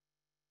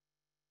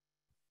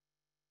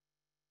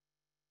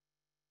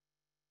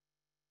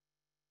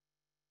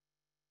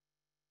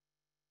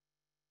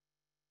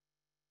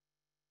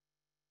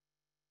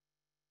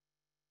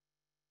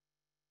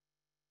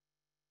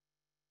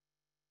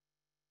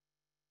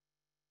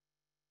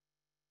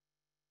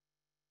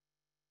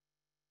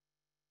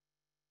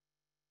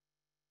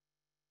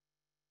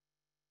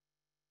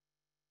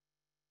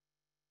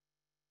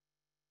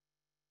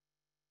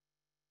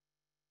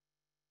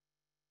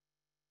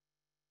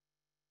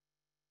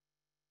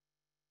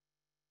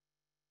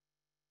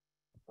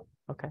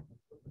 Okay.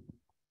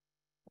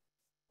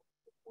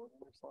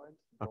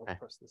 Okay.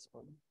 Press this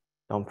button.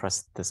 Don't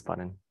press this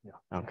button.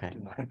 Yeah. Okay.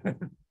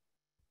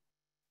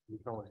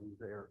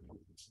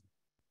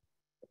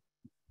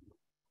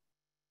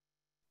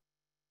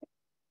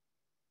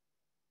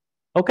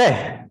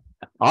 Okay.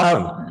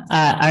 Awesome.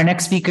 Our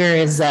next speaker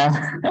is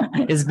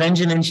is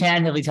Benjamin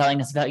Chan. He'll be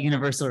telling us about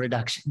universal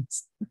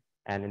reductions.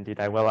 And indeed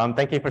I will.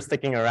 Thank you for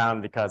sticking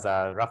around because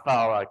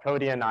Rafael,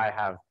 Cody, and I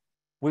have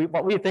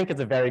what we think is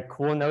a very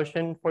cool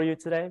notion for you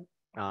today.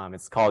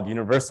 It's called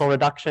universal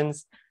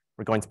reductions.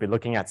 We're going to be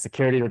looking at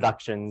security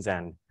reductions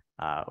and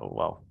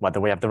well, whether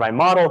we have the right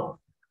model.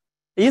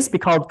 It used to be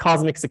called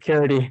cosmic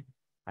security.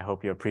 I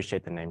hope you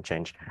appreciate the name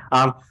change.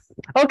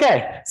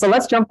 Okay, so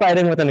let's jump right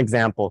in with an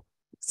example.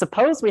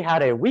 Suppose we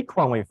had a weak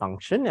one-way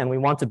function and we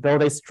want to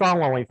build a strong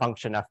one-way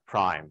function f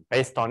prime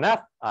based on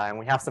f, and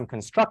we have some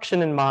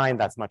construction in mind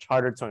that's much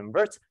harder to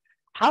invert.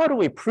 How do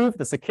we prove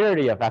the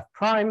security of f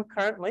prime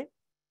currently?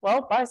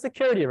 Well, by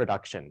security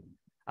reduction.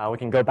 We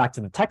can go back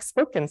to the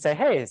textbook and say,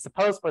 hey,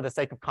 suppose for the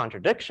sake of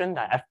contradiction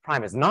that f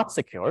prime is not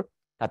secure,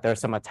 that there's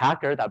some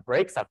attacker that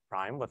breaks f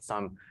prime with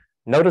some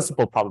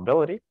noticeable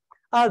probability.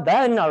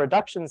 Then our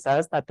reduction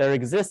says that there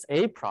exists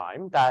a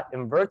prime that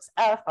inverts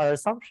f, our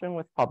assumption,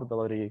 with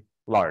probability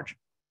large.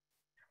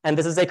 And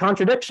this is a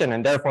contradiction,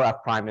 and therefore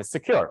f prime is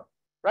secure,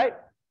 right?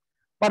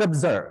 But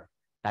observe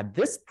that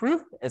this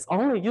proof is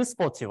only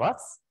useful to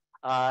us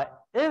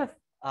if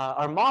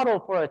our model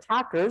for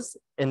attackers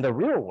in the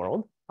real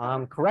world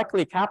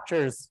correctly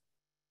captures,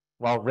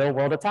 well, real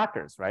world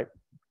attackers, right?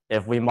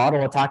 If we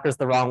model attackers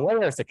the wrong way,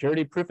 our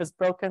security proof is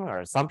broken, our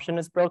assumption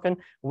is broken,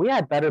 we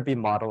had better be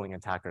modeling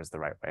attackers the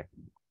right way.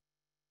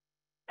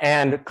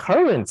 And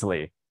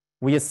currently,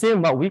 we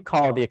assume what we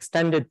call the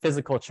extended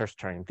physical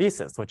Church-Turing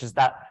thesis, which is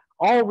that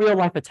all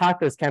real-life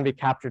attackers can be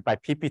captured by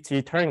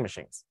PPT Turing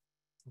machines,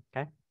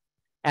 okay?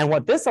 And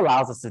what this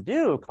allows us to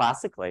do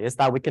classically is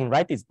that we can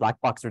write these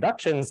black box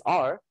reductions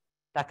R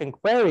that can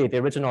query the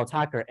original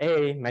attacker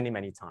A many,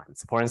 many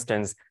times. For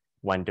instance,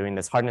 when doing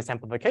this hardness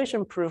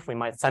amplification proof, we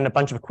might send a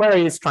bunch of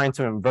queries trying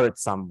to invert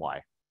some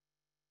Y.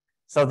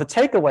 So the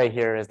takeaway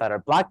here is that our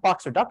black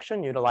box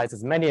reduction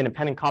utilizes many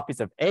independent copies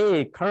of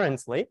A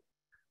currently,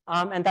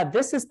 and that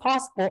this is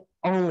possible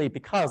only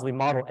because we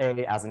model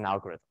A as an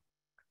algorithm,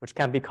 which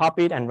can be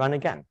copied and run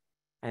again.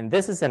 And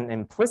this is an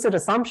implicit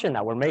assumption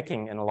that we're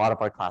making in a lot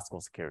of our classical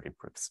security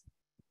proofs.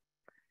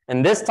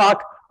 In this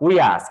talk, we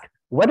ask,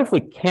 what if we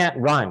can't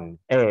run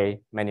A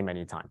many,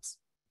 many times?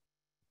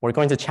 We're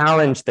going to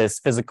challenge this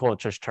physical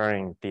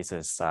Church-Turing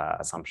thesis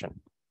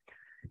assumption.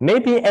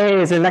 Maybe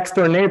A is your next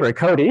door neighbor,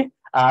 Cody,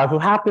 who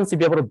happens to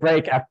be able to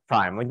break f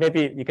prime. Like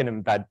maybe you can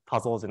embed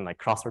puzzles in like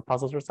crossword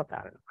puzzles or something,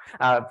 I don't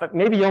know. But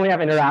maybe you only have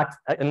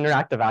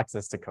interactive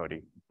access to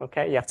Cody,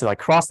 okay? You have to like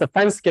cross the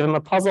fence, give him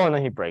a puzzle, and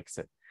then he breaks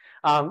it.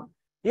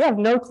 You have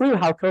no clue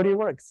how Cody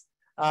works.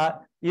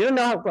 You don't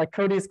know how like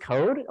Cody's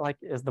code, like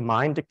is the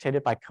mind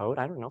dictated by code?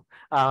 I don't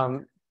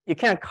know. You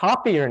can't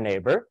copy your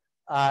neighbor.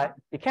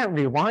 You can't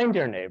rewind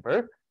your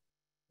neighbor.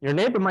 Your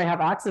neighbor might have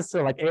access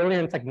to like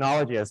alien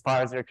technology as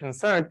far as you're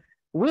concerned.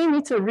 We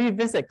need to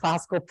revisit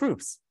classical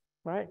proofs,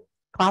 right?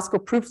 Classical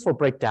proofs will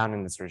break down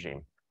in this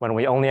regime when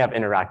we only have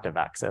interactive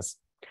access.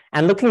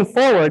 And looking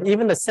forward,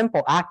 even the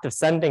simple act of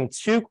sending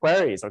 2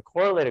 queries or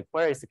correlated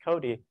queries to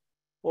Cody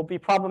will be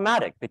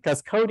problematic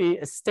because Cody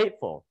is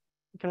stateful.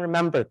 You can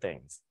remember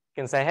things.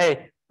 You can say,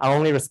 hey, I'll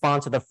only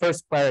respond to the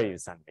first query you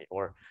send me,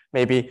 or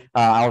maybe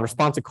I'll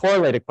respond to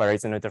correlated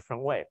queries in a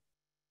different way.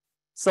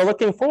 So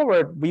looking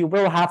forward, we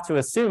will have to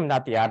assume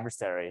that the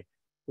adversary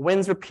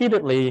wins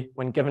repeatedly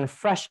when given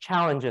fresh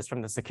challenges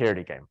from the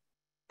security game.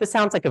 This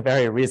sounds like a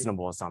very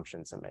reasonable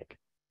assumption to make.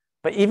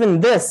 But even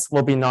this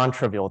will be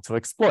non-trivial to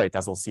exploit,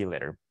 as we'll see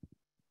later.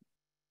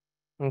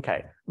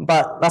 Okay,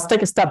 but let's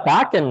take a step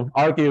back and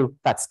argue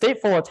that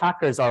stateful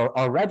attackers are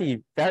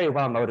already very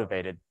well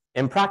motivated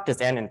in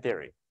practice and in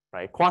theory,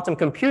 right? Quantum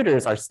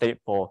computers are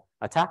stateful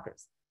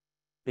attackers.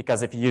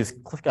 Because if you use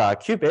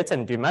qubits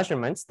and do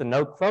measurements, the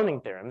no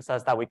cloning theorem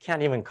says that we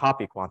can't even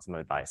copy quantum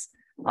advice.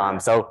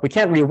 So we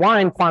can't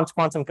rewind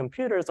quantum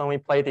computers when we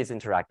play these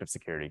interactive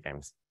security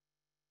games.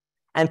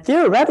 And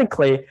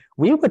theoretically,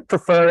 we would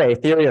prefer a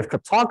theory of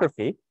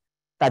cryptography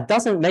that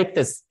doesn't make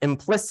this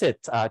implicit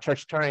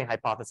Church-Turing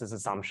hypothesis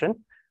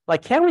assumption.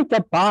 Like, can we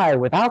get by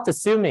without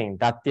assuming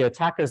that the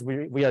attackers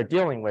we are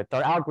dealing with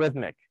are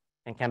algorithmic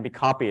and can be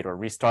copied or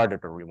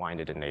restarted or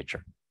rewinded in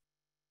nature?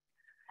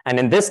 And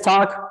in this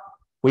talk,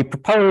 we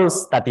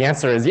propose that the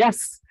answer is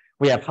yes.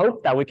 We have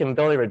hope that we can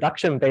build a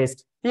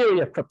reduction-based theory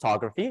of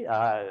cryptography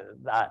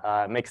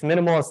that makes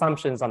minimal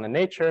assumptions on the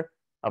nature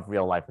of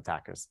real-life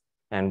attackers.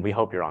 And we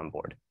hope you're on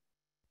board.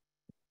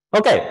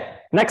 Okay,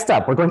 next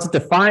up, we're going to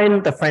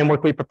define the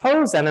framework we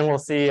propose, and then we'll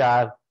see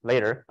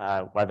later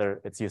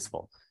whether it's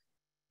useful.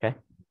 Okay,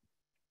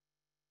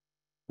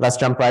 let's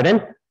jump right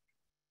in.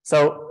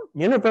 So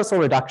universal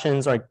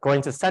reductions are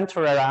going to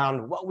center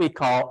around what we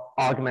call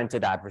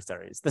augmented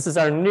adversaries. This is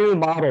our new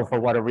model for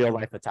what a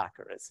real-life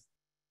attacker is.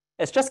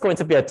 It's just going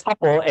to be a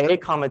tuple A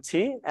comma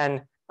T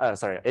and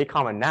A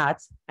comma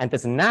nat, and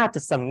this nat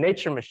is some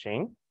nature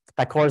machine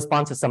that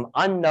correspond to some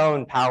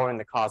unknown power in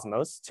the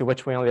cosmos to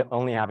which we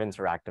only have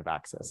interactive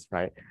access,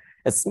 right?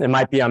 It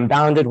might be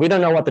unbounded. We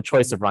don't know what the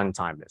choice of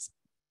runtime is.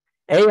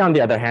 A, on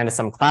the other hand, is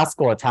some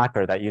classical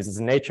attacker that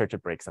uses nature to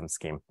break some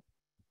scheme.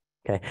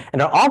 Okay,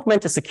 and our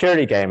augmented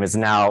security game is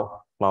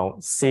now, well,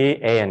 C,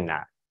 A, and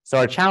NAT. So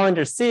our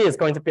challenger C is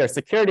going to be our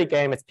security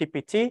game. It's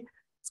PPT.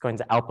 It's going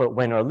to output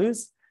win or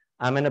lose.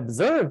 And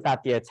observe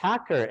that the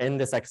attacker in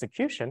this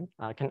execution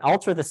can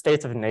alter the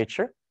states of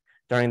nature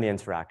during the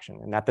interaction,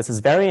 and that this is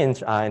very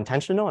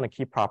intentional and a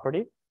key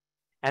property.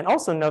 And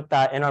also note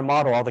that in our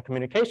model, all the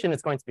communication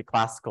is going to be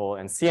classical,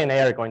 and C and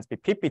A are going to be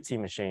PPT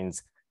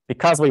machines,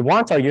 because we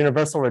want our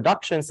universal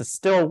reductions to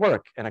still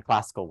work in a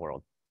classical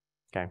world.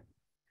 Okay.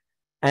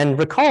 And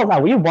recall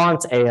that we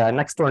want a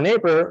next door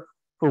neighbor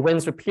who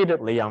wins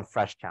repeatedly on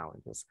fresh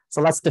challenges.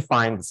 So let's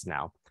define this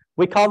now.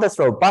 We call this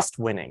robust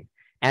winning.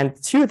 And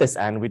to this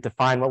end, we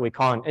define what we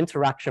call an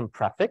interaction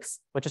prefix,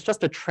 which is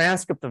just a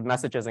transcript of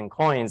messages and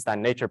coins that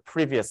nature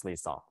previously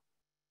saw.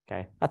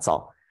 Okay, that's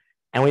all.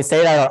 And we say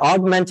that our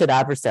augmented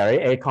adversary,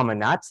 A,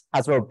 NAT,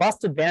 has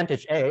robust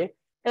advantage A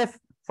if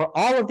for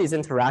all of these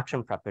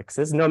interaction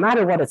prefixes, no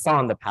matter what it saw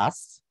in the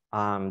past,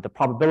 the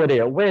probability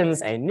it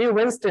wins a new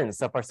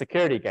instance of our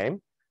security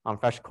game on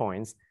fresh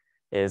coins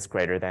is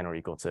greater than or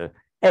equal to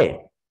A.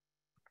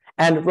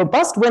 And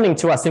robust winning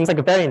to us seems like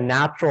a very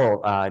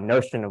natural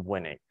notion of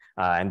winning.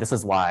 And this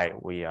is why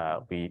we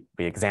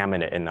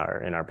examine it in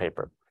our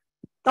paper.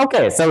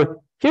 Okay,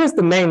 so here's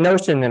the main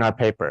notion in our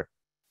paper: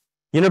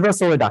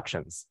 universal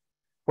reductions.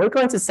 We're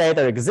going to say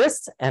there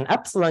exists an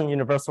epsilon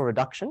universal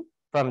reduction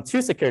from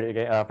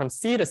from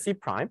C to C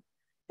prime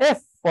if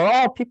for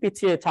all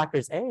PPT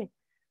attackers A,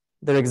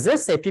 there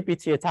exists a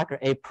PPT attacker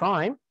A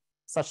prime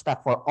such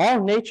that for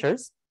all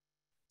natures,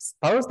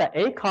 suppose that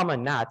A comma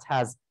NAT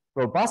has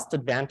robust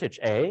advantage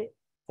A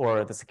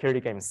for the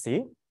security game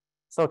C.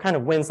 So it kind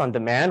of wins on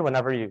demand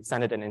whenever you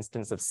send it an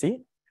instance of C.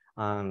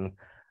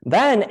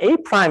 Then A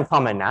prime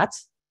comma NAT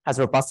has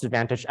robust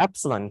advantage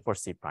epsilon for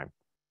C prime.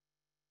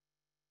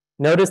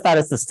 Notice that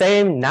it's the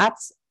same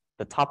NATs,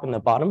 the top and the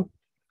bottom,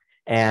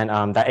 and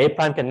that A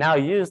prime can now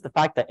use the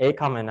fact that A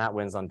comma NAT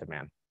wins on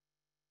demand.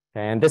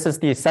 Okay, and this is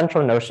the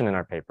central notion in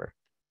our paper.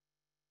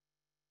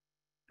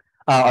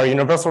 Are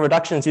universal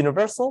reductions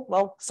universal?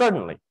 Well,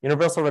 certainly.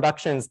 Universal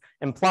reductions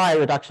imply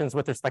reductions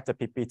with respect to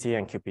PPT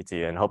and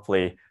QPT, and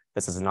hopefully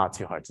this is not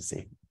too hard to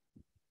see.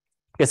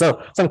 Okay,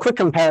 so some quick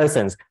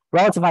comparisons.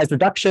 Relativized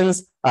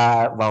reductions,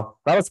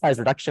 relativized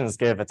reductions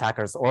give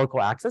attackers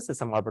oracle access to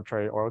some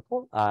arbitrary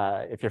oracle,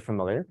 if you're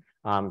familiar.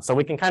 So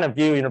we can kind of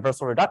view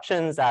universal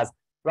reductions as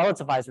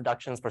relativized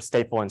reductions for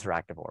stateful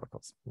interactive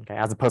oracles, okay,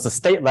 as opposed to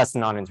stateless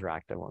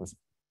non-interactive ones.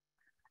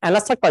 And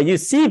let's talk about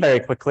UC very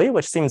quickly,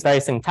 which seems very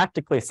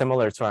syntactically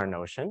similar to our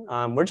notion.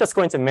 We're just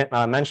going to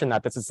mention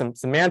that this is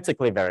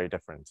semantically very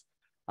different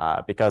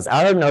because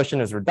our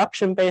notion is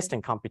reduction-based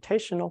and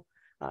computational.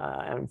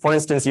 And for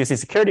instance, UC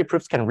security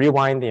proofs can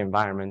rewind the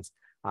environment.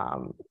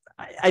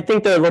 I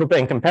think they're a little bit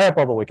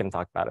incomparable, but we can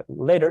talk about it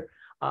later.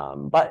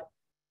 But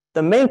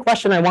the main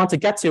question I want to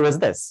get to is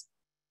this: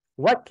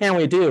 what can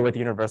we do with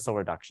universal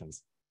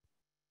reductions?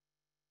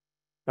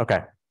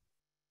 Okay,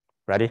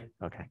 ready?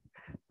 Okay.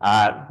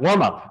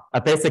 Warm up,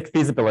 a basic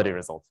feasibility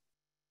result.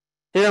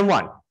 Theorem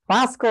 1,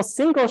 classical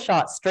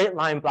single-shot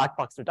straight-line black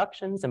box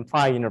reductions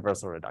imply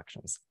universal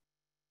reductions.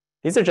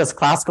 These are just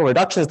classical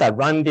reductions that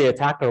run the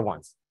attacker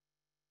once.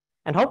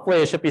 And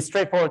hopefully it should be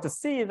straightforward to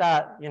see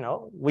that,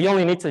 we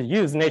only need to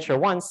use nature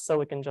once, so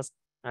we can just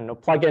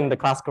plug in the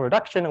classical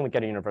reduction and we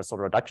get a universal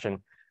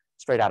reduction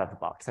straight out of the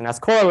box. And as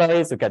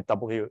corollaries, we get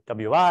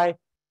WI,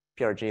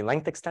 PRG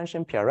length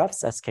extension,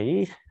 PRFs,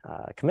 SKE,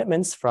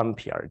 commitments from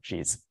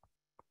PRGs,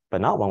 but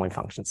not one-way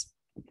functions.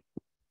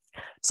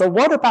 So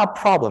what about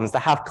problems that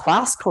have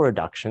classical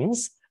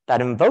reductions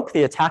that invoke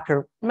the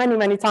attacker many,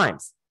 many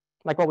times,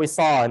 like what we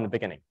saw in the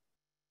beginning?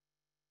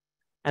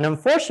 And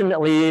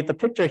unfortunately, the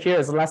picture here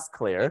is less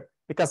clear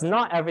because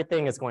not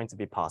everything is going to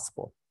be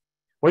possible.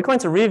 We're going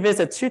to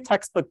revisit 2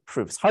 textbook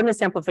proofs,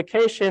 hardness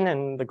amplification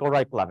and the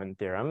Goldreich-Levin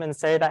theorem, and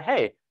say that,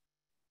 hey,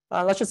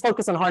 let's just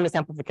focus on hardness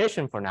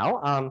amplification for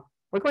now.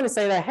 We're going to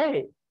say that,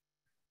 hey,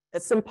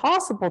 it's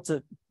impossible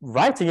to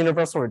write a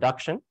universal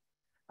reduction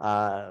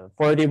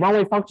for the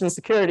one-way function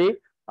security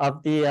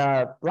of the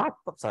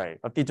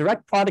of the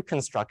direct product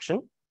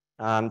construction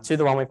to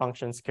the one-way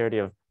function security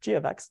of G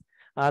of X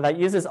that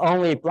uses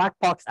only black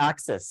box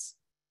access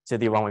to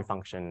the one-way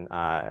function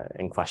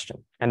in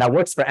question, and that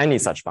works for any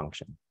such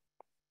function.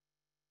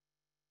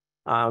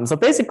 So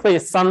basically,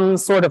 some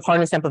sort of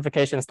hardness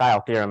amplification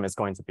style theorem is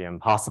going to be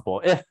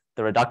impossible if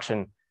the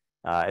reduction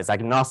is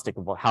agnostic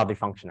of how the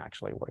function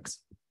actually works.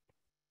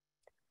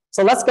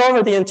 So let's go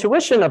over the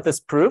intuition of this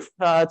proof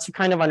to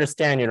kind of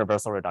understand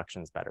universal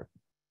reductions better.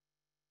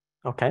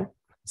 Okay,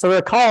 so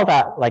recall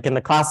that like in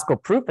the classical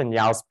proof and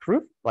Yao's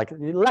proof, like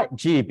let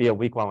G be a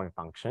weak one-way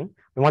function.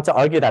 We want to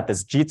argue that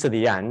this G to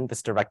the n,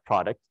 this direct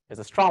product, is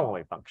a strong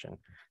one-way function.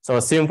 So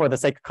assume for the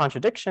sake of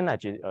contradiction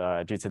that G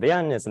to the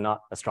n is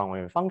not a strong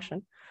one-way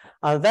function.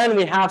 Then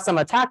we have some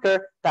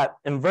attacker that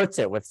inverts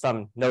it with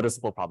some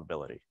noticeable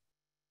probability.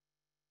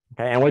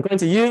 Okay, and we're going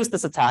to use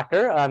this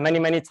attacker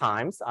many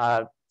times.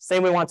 Say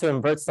we want to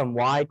invert some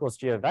y equals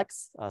g of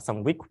x,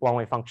 some weak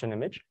one-way function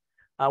image.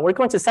 We're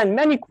going to send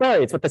many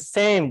queries with the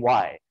same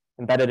y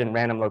embedded in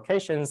random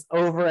locations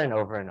over and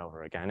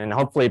over again. And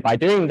hopefully by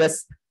doing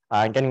this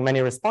and getting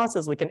many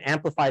responses, we can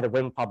amplify the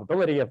win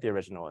probability of the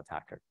original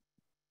attacker.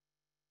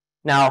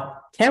 Now,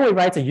 can we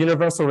write a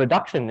universal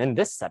reduction in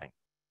this setting?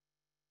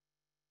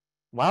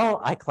 Well,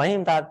 I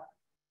claim that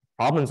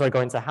problems are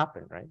going to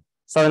happen, right?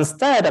 So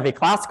instead of a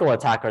classical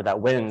attacker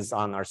that wins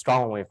on our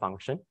strong wave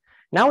function,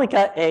 now we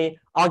get a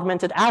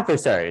augmented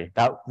adversary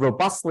that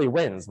robustly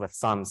wins with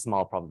some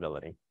small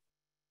probability.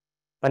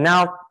 But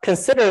now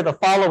consider the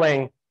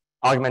following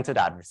augmented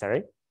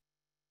adversary.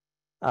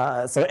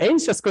 So A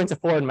is just going to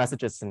forward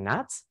messages to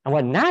NAT. And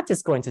what NAT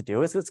is going to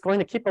do is it's going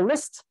to keep a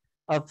list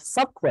of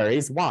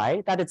subqueries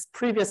Y that it's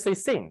previously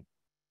seen.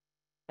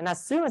 And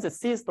as soon as it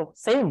sees the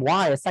same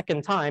Y a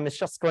second time, it's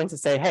just going to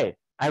say, hey,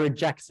 I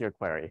reject your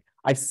query.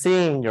 I've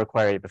seen your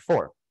query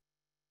before.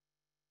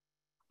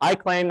 I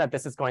claim that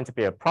this is going to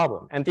be a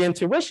problem. And the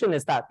intuition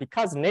is that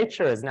because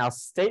nature is now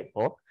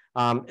stateful,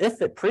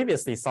 if it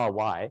previously saw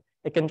Y,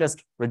 it can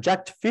just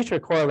reject future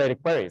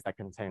correlated queries that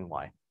contain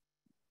Y.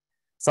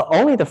 So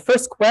only the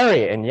first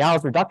query in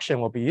Yao's reduction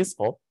will be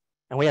useful,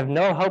 and we have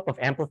no hope of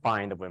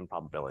amplifying the win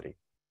probability.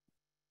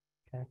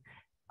 Okay.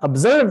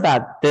 Observe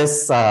that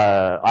this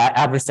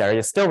adversary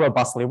is still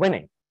robustly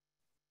winning,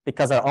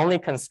 because our only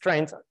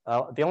constraint,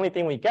 the only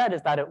thing we get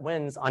is that it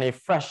wins on a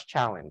fresh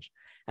challenge.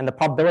 And the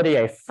probability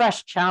a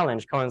fresh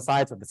challenge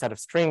coincides with the set of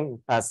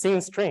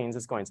seen strings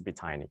is going to be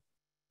tiny.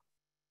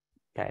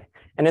 Okay.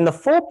 And in the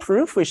full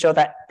proof, we show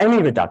that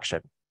any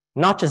reduction,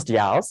 not just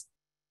Yao's,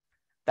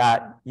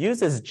 that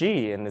uses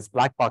G in this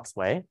black box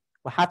way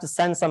will have to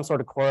send some sort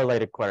of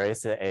correlated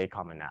queries to A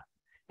common NAT.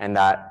 And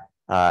that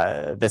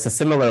this is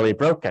similarly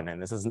broken.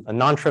 And this is a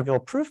non-trivial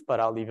proof, but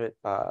I'll leave it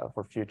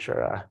for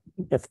future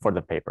for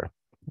the paper.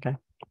 Okay.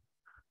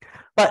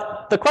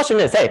 But the question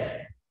is,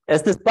 hey,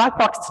 is this black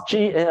box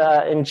G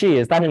in G,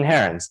 is that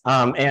inherent?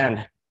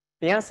 And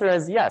the answer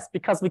is yes,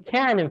 because we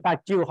can, in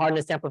fact, do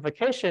hardness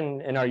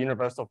amplification in our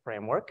universal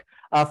framework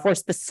for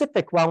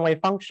specific one-way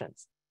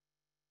functions,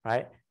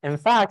 right? In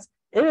fact,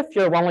 if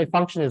your one-way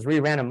function is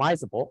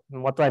re-randomizable,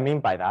 and what do I mean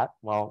by that?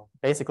 Well,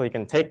 basically, you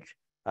can take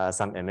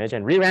some image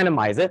and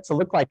re-randomize it to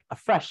look like a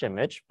fresh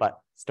image, but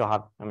still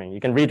have, I mean, you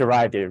can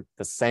rederive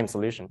the same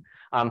solution.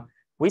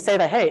 We say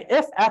that, hey,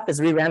 if F is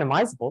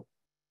re-randomizable,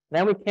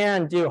 then we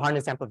can do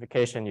hardness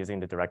amplification using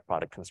the direct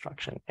product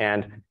construction.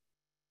 And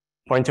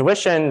for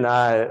intuition,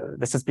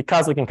 this is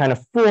because we can kind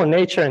of fool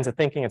nature into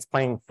thinking it's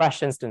playing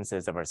fresh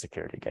instances of our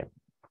security game.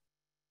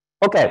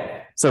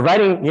 Okay, so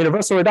writing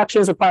universal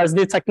reductions requires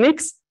new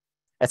techniques.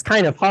 It's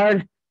kind of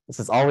hard. This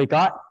is all we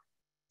got.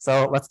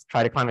 So let's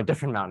try to climb a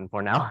different mountain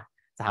for now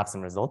to have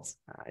some results,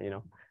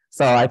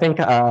 So I think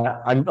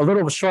I'm a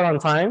little short on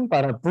time,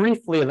 but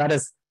briefly, let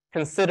us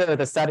consider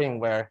the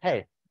setting where,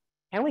 hey,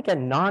 can we get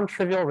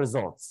non-trivial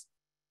results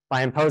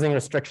by imposing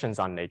restrictions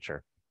on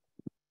nature?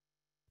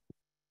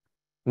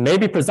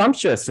 Maybe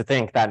presumptuous to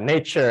think that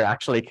nature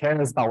actually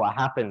cares about what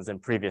happens in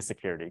previous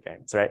security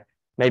games, right?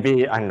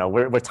 Maybe, I don't know,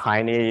 we're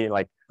tiny,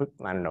 like,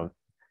 I don't know,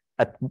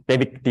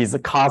 maybe these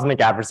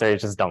cosmic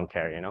adversaries just don't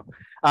care,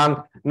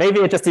 Maybe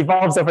it just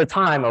evolves over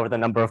time over the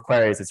number of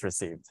queries it's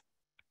received,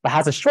 but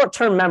has a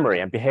short-term memory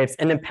and behaves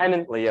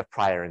independently of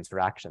prior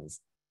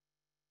interactions.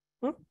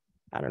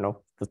 I don't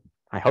know.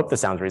 I hope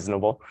this sounds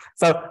reasonable.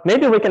 So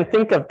maybe we can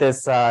think of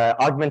this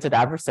augmented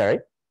adversary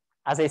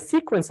as a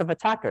sequence of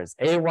attackers,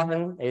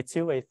 A1,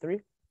 A2, A3,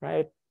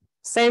 right?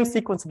 Same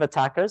sequence of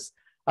attackers.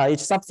 Each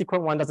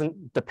subsequent one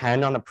doesn't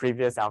depend on the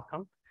previous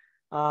outcome,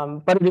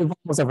 but it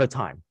evolves over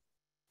time.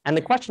 And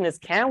the question is,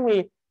 can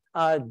we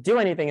do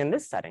anything in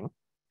this setting?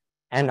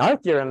 And our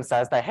theorem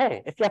says that,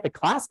 hey, if you have a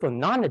classical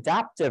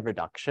non-adaptive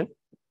reduction,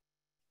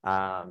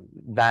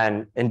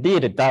 then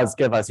indeed it does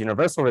give us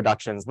universal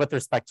reductions with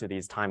respect to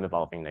these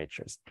time-evolving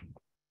natures.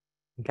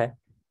 Okay,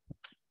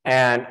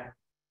 and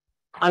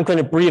I'm going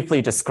to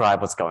briefly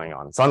describe what's going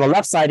on. So on the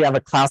left side, you have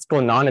a classical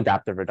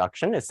non-adaptive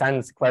reduction. It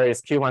sends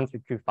queries Q1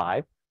 through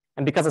Q5,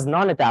 and because it's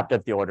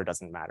non-adaptive, the order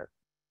doesn't matter.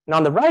 And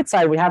on the right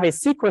side, we have a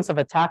sequence of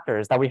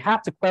attackers that we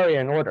have to query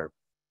in order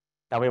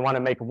that we want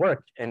to make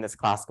work in this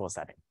classical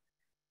setting.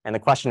 And the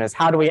question is,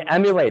 how do we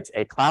emulate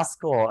a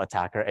classical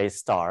attacker, A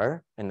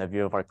star, in the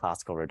view of our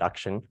classical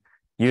reduction,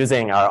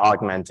 using our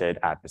augmented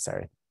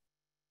adversary?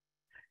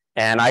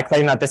 And I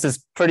claim that this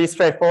is pretty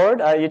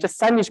straightforward. You just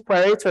send each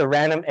query to a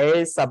random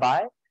A sub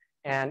I.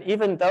 And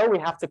even though we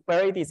have to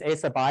query these A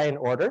sub I in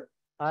order,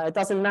 it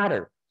doesn't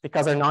matter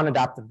because our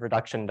non-adaptive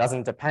reduction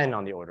doesn't depend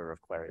on the order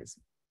of queries.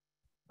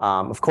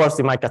 Of course,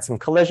 we might get some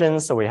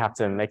collisions, so we have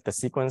to make the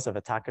sequence of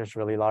attackers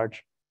really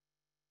large.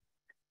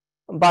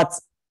 But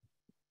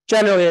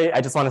generally,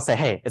 I just want to say,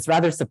 hey, it's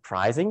rather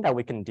surprising that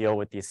we can deal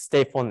with these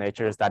stateful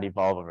natures that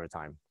evolve over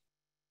time,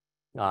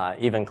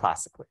 even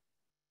classically.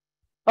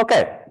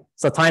 Okay,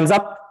 so time's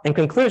up. In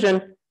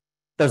conclusion,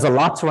 there's a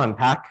lot to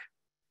unpack,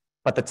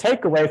 but the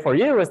takeaway for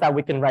you is that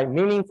we can write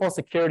meaningful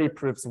security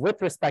proofs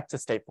with respect to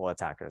stateful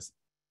attackers.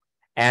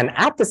 And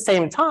at the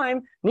same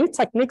time, new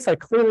techniques are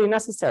clearly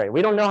necessary.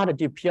 We don't know how to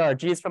do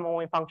PRGs from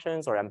only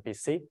functions or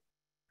MPC,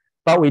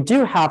 but we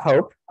do have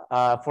hope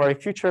for a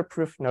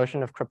future-proof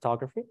notion of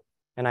cryptography,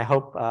 and I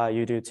hope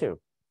you do too.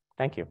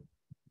 Thank you.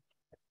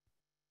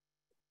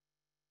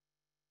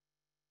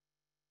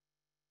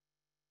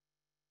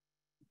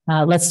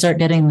 Let's start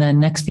getting the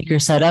next speaker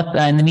set up.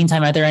 In the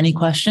meantime, are there any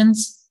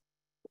questions?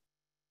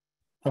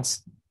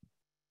 Yes.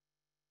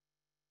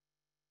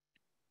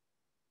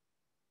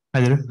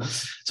 Hi there.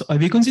 So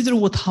have you considered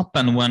what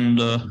happened when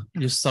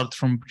you start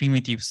from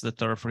primitives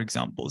that are, for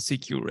example,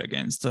 secure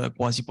against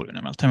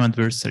quasi-polynomial time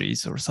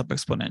adversaries or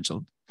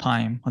sub-exponential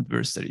time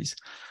adversaries,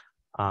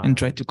 and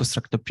try to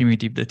construct a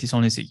primitive that is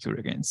only secure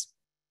against,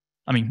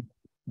 I mean,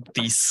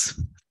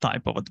 this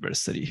type of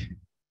adversary?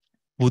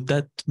 Would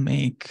that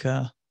make...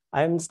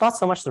 It's not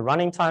so much the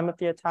running time of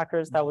the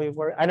attackers that we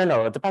were. I don't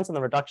know. It depends on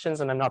the reductions,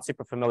 and I'm not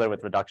super familiar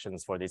with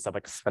reductions for these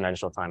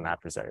sub-exponential time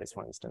adversaries,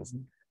 for instance.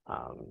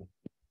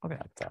 Okay.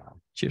 But,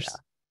 cheers.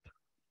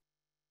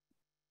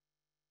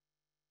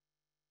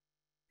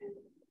 Yeah.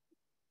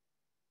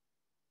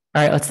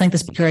 All right, let's thank the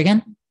speaker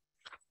again.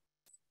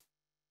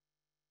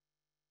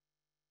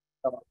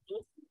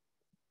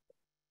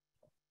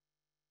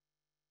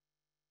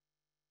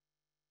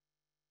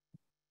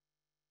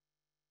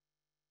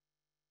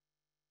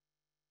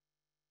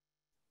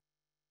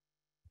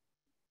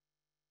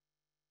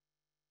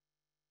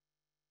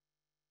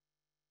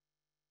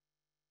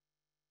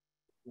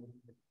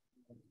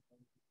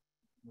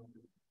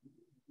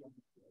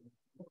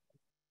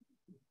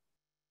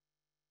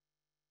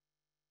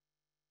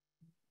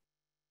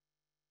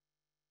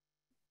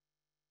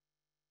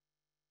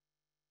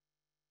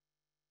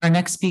 Our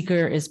next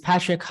speaker is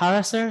Patrick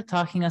Harasser,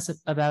 talking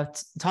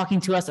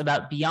to us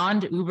about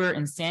beyond Uber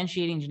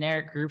instantiating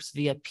generic groups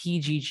via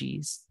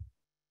PGGs.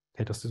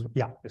 Okay,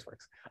 this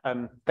works.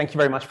 Thank you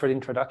very much for the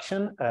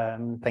introduction.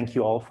 Thank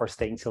you all for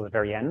staying till the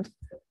very end.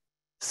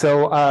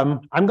 So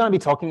I'm going to be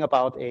talking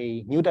about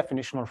a new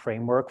definitional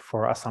framework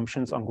for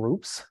assumptions on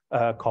groups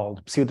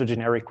called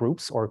pseudogeneric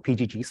groups, or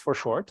PGGs for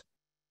short,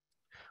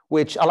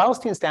 which allows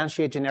to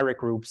instantiate generic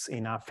groups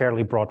in a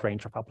fairly broad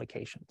range of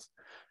applications.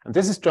 And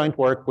this is joint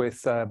work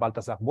with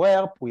Balthasar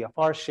Buerb, Ouya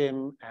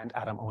Farshim, and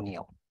Adam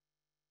O'Neill.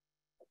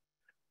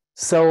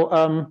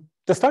 So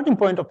the starting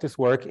point of this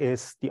work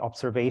is the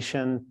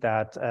observation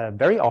that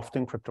very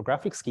often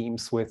cryptographic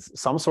schemes with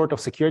some sort of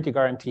security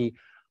guarantee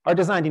are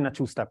designed in a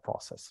two-step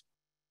process.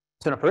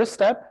 So in the first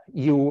step,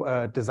 you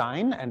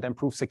design and then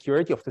prove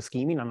security of the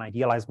scheme in an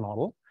idealized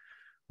model,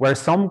 where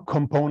some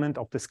component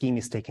of the scheme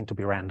is taken to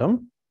be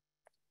random.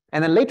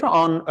 And then later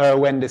on,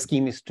 when the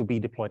scheme is to be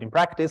deployed in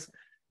practice,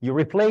 you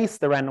replace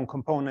the random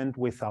component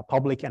with a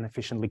public and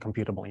efficiently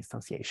computable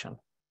instantiation.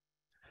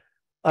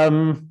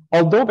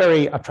 Although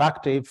very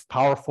attractive,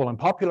 powerful, and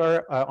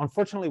popular,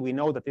 unfortunately, we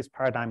know that this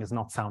paradigm is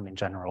not sound in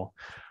general,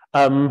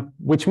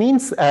 which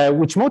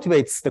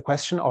motivates the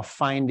question of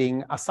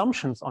finding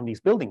assumptions on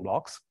these building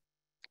blocks,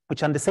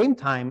 which at the same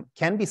time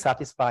can be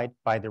satisfied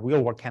by the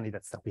real-world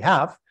candidates that we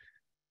have,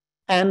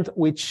 and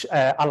which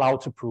allow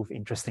to prove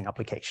interesting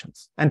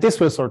applications. And this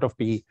will sort of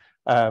be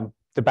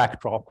the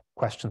backdrop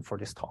question for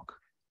this talk.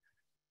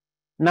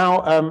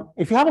 Now,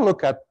 if you have a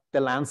look at the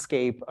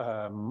landscape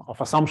of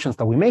assumptions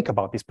that we make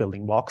about these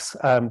building blocks,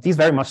 these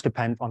very much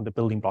depend on the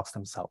building blocks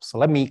themselves. So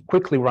let me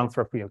quickly run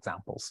through a few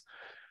examples.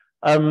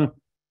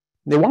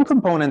 The one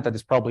component that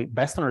is probably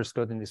best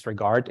understood in this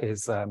regard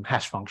is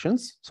hash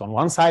functions. So on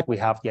one side, we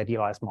have the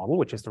idealized model,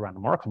 which is the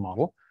random oracle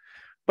model.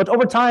 But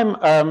over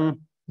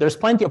time, there's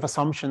plenty of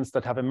assumptions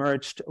that have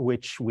emerged,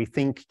 which we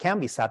think can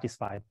be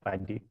satisfied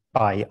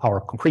by our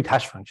concrete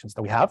hash functions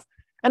that we have,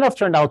 and have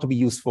turned out to be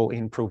useful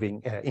in proving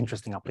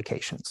interesting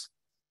applications.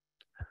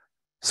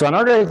 So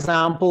another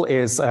example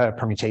is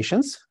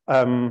permutations.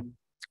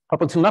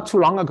 Up until not too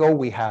long ago,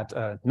 we had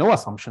no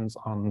assumptions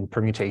on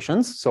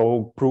permutations,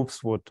 so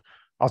proofs would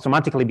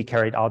automatically be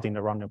carried out in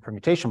the random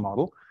permutation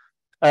model,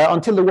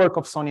 until the work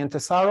of Sony and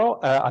Tesaro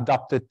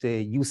adopted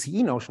the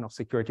UCE notion of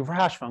security for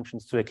hash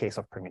functions to the case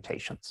of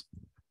permutations.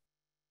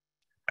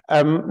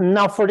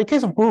 Now, for the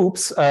case of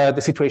groups,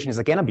 the situation is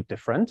again a bit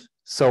different.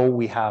 So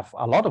we have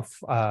a lot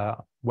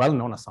of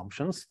well-known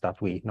assumptions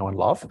that we know and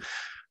love.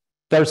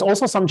 There's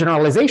also some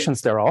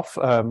generalizations thereof.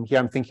 Here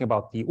I'm thinking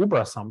about the Uber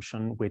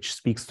assumption, which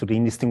speaks to the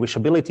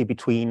indistinguishability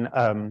between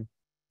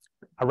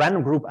a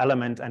random group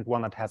element and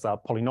one that has a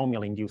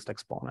polynomial-induced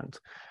exponent.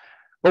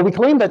 But we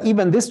claim that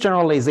even this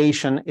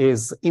generalization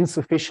is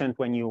insufficient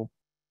when you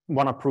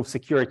want to prove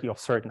security of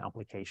certain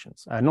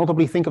applications.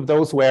 Notably, think of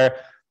those where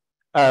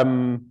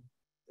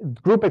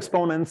group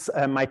exponents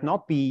might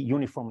not be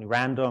uniformly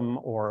random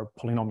or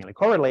polynomially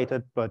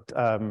correlated, but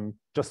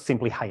just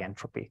simply high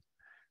entropy.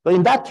 But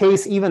in that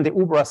case, even the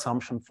Uber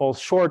assumption falls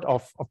short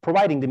of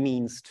providing the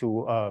means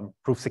to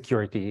prove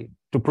security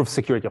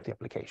of the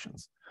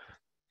applications.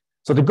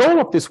 So the goal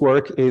of this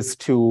work is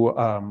to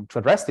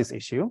address this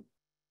issue.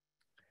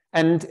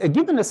 And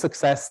given the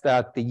success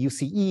that the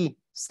UCE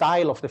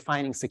style of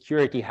defining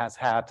security has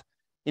had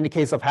in the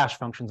case of hash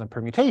functions and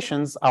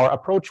permutations, our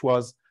approach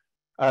was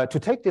to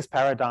take this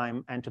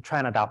paradigm and to try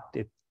and adapt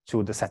it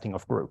to the setting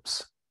of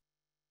groups.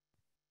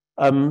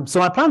 So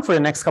my plan for the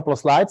next couple of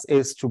slides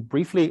is to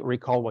briefly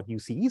recall what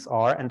UCEs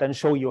are and then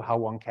show you how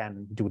one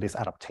can do this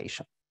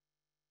adaptation.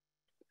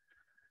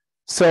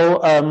 So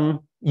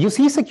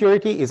UCE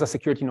security is a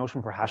security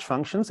notion for hash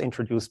functions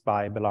introduced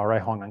by Belare,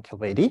 Hong, and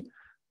Kilvedi.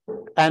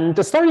 And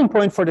the starting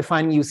point for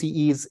defining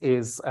UCEs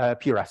is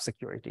PRF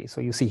security.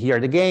 So you see here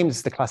the game, this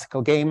is the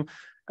classical game.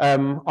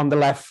 On the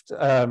left,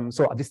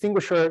 so a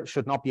distinguisher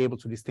should not be able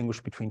to distinguish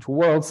between two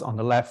worlds. On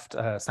the left,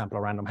 sample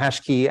a random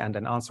hash key and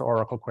then answer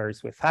Oracle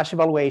queries with hash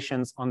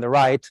evaluations. On the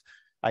right,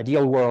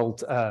 ideal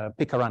world,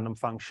 pick a random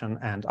function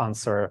and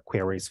answer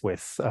queries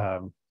with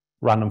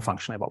random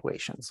function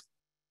evaluations.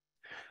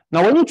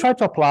 Now, when you try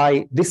to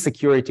apply this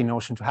security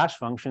notion to hash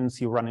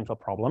functions, you run into a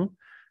problem,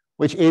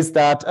 which is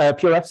that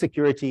PRF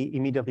security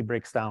immediately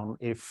breaks down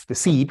if the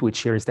seed, which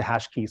here is the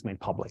hash key, is made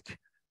public.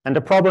 And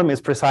the problem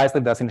is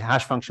precisely that in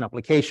hash function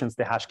applications,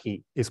 the hash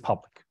key is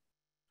public.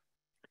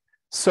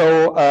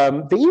 So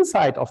the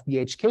insight of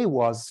BHK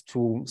was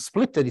to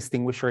split the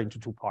distinguisher into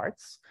two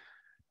parts.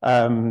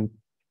 The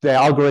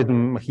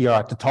algorithm here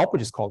at the top,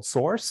 which is called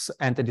source,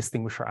 and the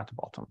distinguisher at the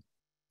bottom.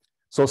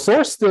 So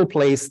source still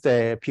plays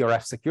the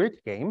PRF security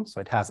game. So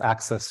it has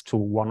access to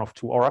one of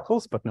two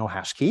oracles, but no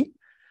hash key.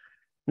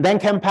 Then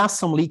can pass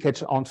some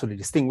leakage onto the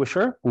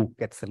distinguisher, who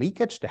gets the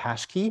leakage, the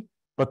hash key,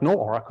 but no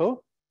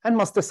oracle, and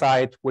must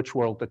decide which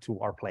world the two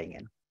are playing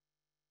in.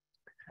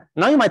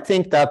 Now you might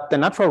think that the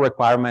natural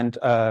requirement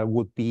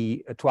would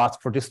be to ask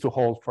for this to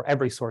hold for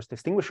every source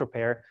distinguisher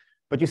pair,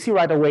 but you see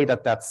right away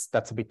that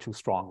that's a bit too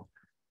strong.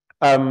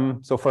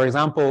 So for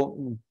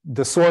example,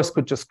 the source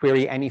could just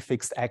query any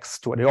fixed X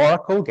to the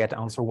oracle, get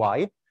answer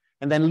Y,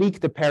 and then leak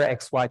the pair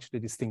XY to the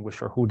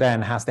distinguisher, who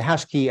then has the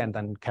hash key and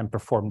then can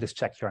perform this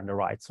check here on the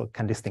right, so it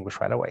can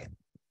distinguish right away.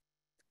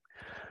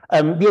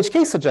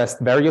 BHK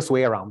suggests various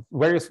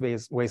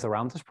ways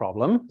around this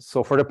problem.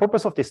 So for the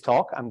purpose of this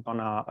talk, I'm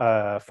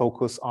gonna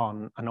focus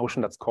on a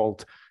notion that's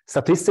called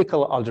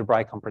statistical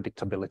algebraic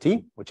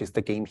unpredictability, which is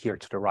the game here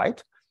to the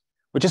right,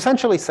 which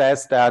essentially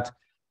says that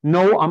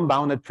no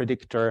unbounded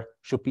predictor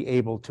should be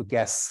able to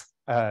guess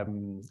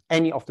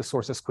any of the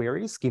source's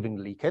queries, giving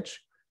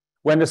leakage,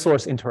 when the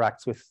source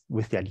interacts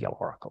with the ideal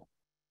oracle.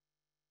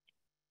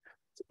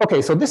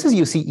 Okay, so this is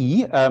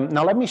UCE.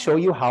 Now let me show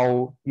you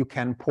how you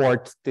can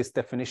port this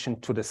definition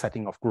to the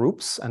setting of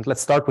groups. And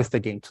let's start with the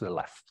game to the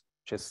left,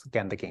 which is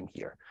again the game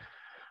here.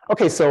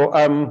 Okay, so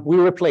we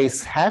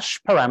replace hash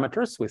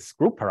parameters with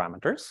group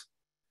parameters.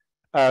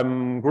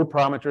 Group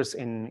parameters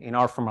in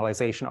our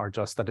formalization are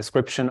just a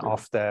description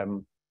of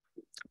the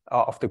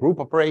group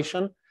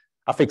operation,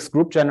 a fixed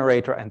group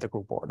generator, and the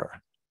group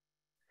order.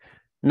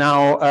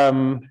 Now,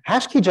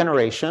 hash key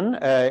generation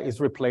is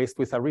replaced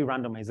with a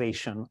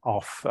re-randomization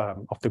of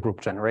the group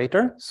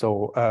generator.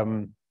 So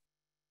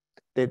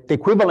the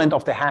equivalent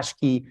of the hash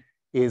key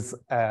is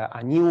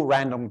a new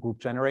random group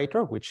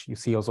generator, which you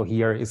see also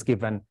here is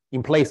given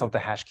in place of the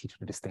hash key to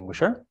the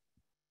distinguisher.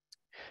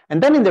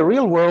 And then in the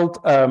real world,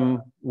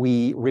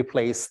 we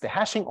replace the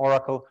hashing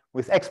oracle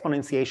with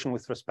exponentiation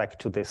with respect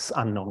to this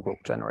unknown group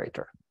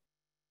generator.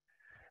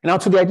 Now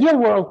to the ideal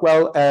world,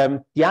 well,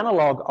 the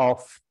analog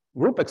of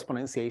group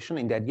exponentiation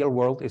in the ideal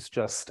world is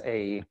just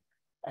a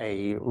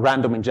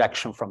random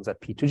injection from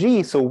ZP to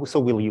G, so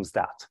we'll use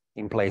that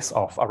in place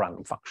of a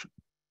random function.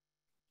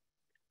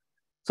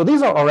 So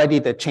these are already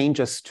the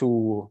changes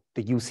to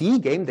the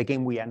UCE game, the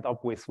game we end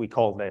up with, we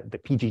call the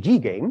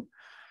PGG game.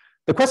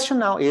 The question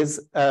now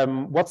is,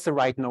 what's the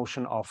right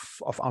notion of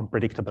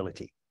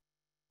unpredictability?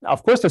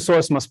 Of course, the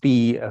source must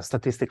be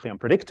statistically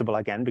unpredictable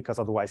again, because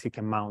otherwise you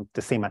can mount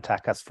the same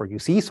attack as for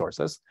UCE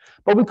sources.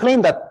 But we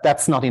claim that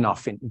that's not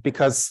enough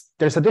because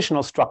there's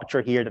additional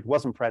structure here that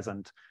wasn't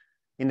present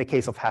in the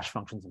case of hash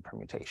functions and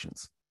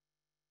permutations.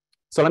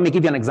 So let me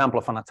give you an example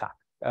of an attack.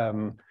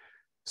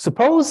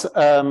 Suppose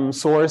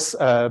source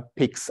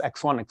picks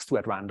x1, x2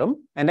 at random,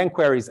 and then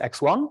queries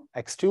x1,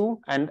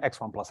 x2, and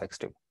x1 plus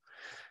x2.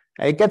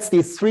 It gets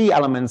these three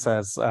elements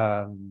as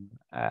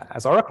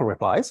oracle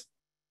replies.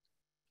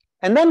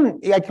 And then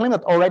I claim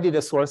that already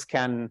the source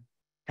can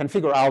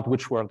figure out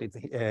which world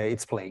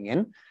it's playing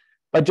in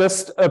by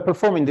just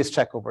performing this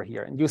check over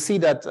here. And you see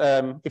that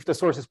if the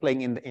source is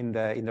playing in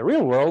the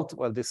real world,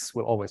 well, this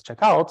will always check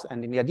out.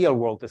 And in the ideal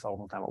world, this all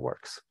the time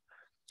works.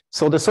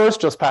 So the source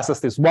just passes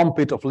this one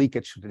bit of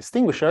leakage to the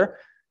distinguisher.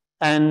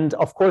 And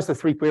of course, the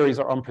three queries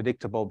are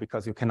unpredictable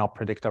because you cannot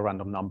predict a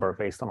random number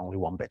based on only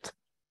one bit.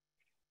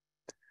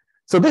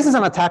 So this is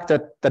an attack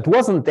that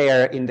wasn't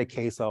there in the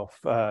case of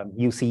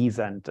UCs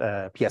and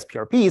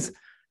PSPRPs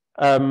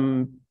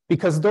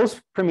because those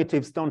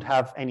primitives don't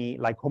have any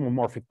like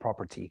homomorphic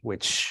property,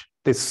 which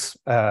this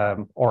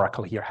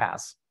oracle here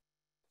has.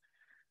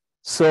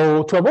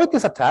 So to avoid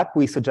this attack,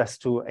 we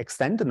suggest to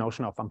extend the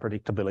notion of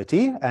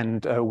unpredictability,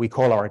 and we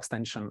call our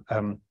extension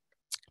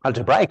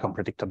algebraic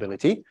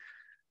unpredictability.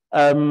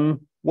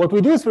 What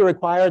we do is we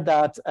require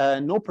that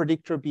no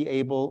predictor be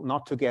able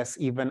not to guess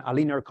even a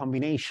linear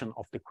combination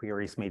of the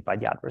queries made by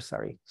the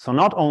adversary. So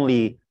not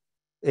only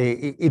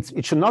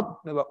it should not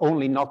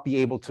only not be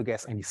able to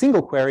guess any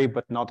single query,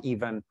 but not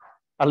even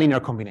a linear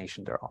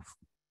combination thereof.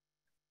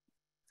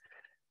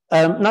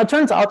 Now, it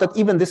turns out that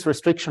even this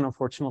restriction,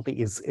 unfortunately,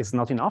 is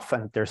not enough,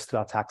 and there's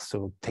still attacks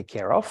to take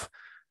care of.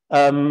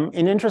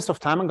 In interest of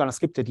time, I'm going to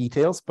skip the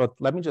details, but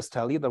let me just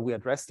tell you that we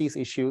address these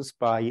issues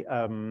by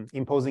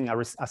imposing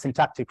a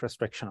syntactic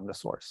restriction on the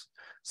source.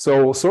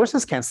 So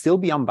sources can still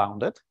be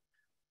unbounded,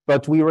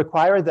 but we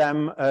require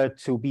them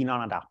to be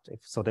non-adaptive.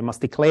 So they must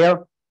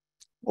declare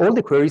all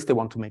the queries they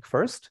want to make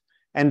first,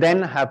 and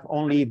then have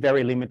only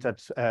very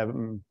limited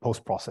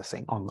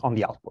post-processing on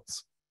the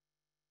outputs.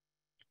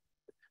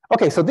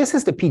 Okay, so this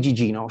is the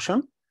PGG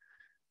notion.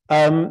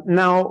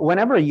 Now,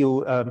 whenever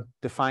you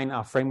define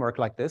a framework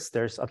like this,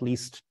 there's at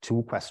least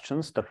two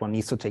questions that one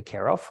needs to take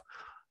care of.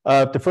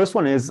 The first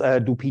one is,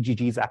 do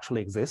PGGs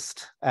actually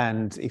exist?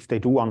 And if they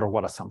do, under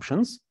what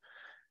assumptions?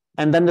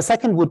 And then the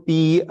second would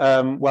be,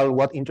 well,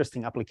 what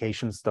interesting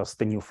applications does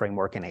the new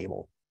framework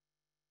enable?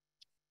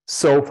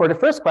 So for the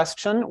first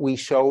question, we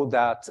show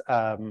that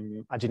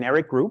a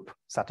generic group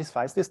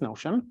satisfies this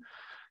notion.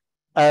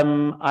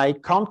 I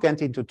can't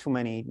get into too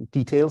many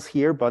details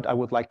here, but I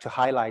would like to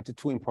highlight the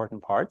two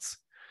important parts.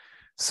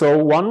 So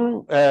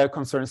one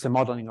concerns the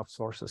modeling of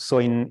sources. So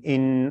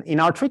in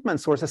our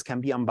treatment, sources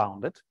can be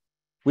unbounded,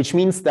 which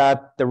means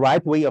that the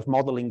right way of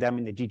modeling them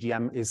in the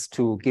GGM is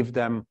to give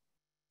them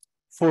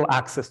full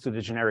access to the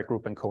generic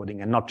group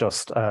encoding and not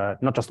just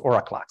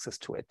Oracle access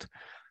to it.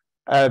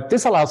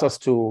 This allows us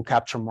to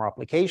capture more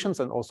applications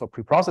and also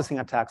pre-processing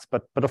attacks,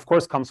 but of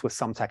course comes with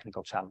some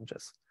technical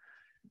challenges.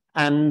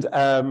 And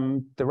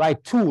the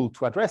right tool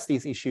to address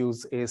these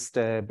issues is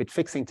the bit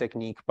fixing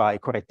technique by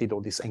Coretti,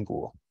 Dodis, and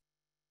Guo.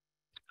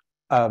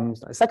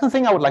 The second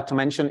thing I would like to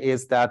mention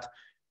is that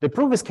the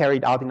proof is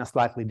carried out in a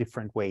slightly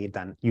different way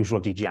than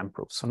usual GGM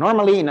proofs. So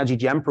normally in a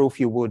GGM proof,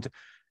 you would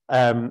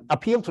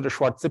appeal to the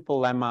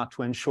Schwarz-Zippel lemma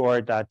to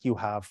ensure that you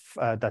have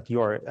that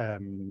your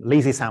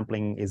lazy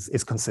sampling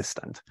is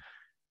consistent.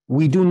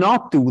 We do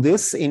not do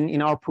this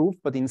in our proof,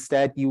 but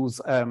instead use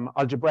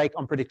algebraic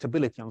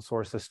unpredictability on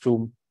sources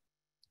to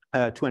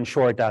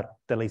ensure that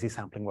the lazy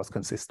sampling was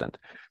consistent.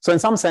 So in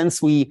some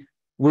sense, we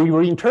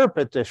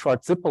reinterpret the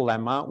Schwarz-Zippel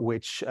lemma,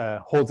 which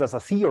holds as a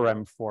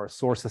theorem for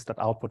sources that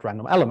output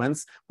random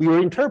elements. We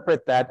reinterpret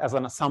that as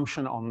an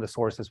assumption on the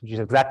sources, which is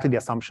exactly the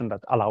assumption that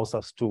allows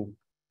us to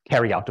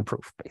carry out the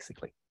proof,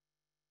 basically.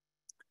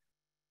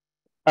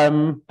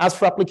 As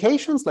for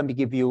applications, let me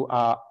give you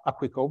a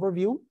quick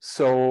overview.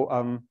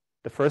 So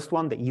the first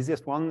one, the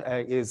easiest one,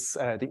 is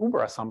the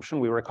Uber assumption.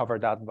 We recover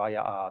that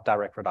via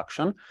direct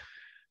reduction.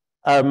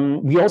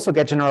 We also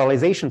get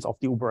generalizations of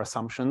the Uber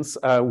assumptions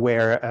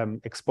where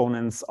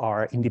exponents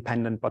are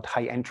independent but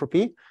high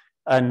entropy,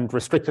 and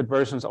restricted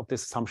versions of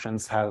these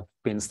assumptions have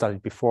been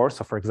studied before.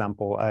 So for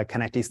example,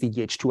 Canetti's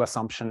DDH2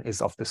 assumption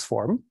is of this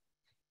form.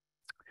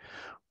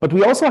 But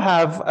we also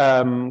have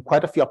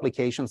quite a few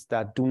applications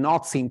that do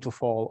not seem to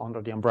fall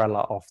under the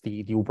umbrella of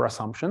the Uber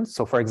assumptions.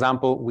 So for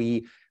example,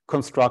 we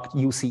construct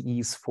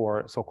UCEs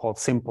for so-called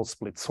simple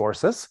split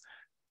sources.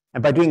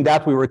 And by doing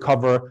that, we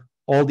recover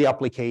all the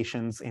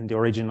applications in the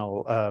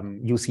original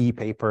UCE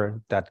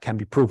paper that can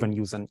be proven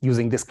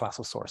using this class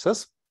of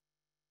sources.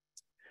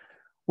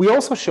 We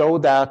also show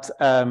that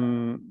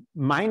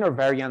minor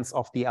variants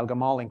of the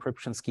El-Gamal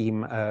encryption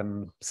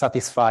scheme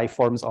satisfy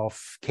forms of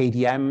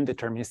KDM,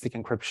 deterministic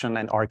encryption,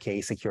 and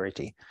RK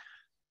security.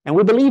 And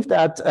we believe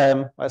that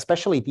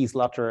especially these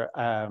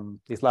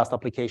last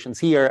applications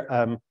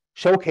here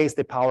showcase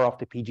the power of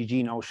the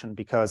PGG notion,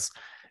 because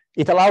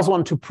it allows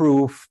one to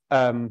prove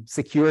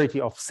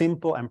security of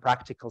simple and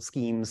practical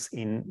schemes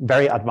in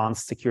very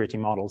advanced security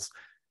models,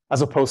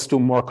 as opposed to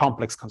more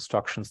complex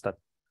constructions that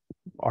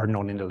are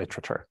known in the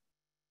literature.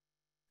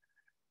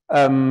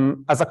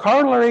 As a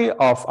corollary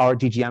of our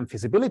GGM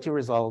feasibility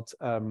result,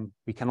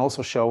 we can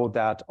also show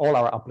that all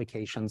our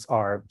applications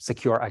are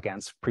secure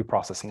against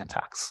pre-processing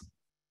attacks.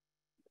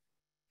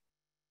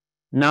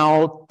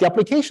 Now, the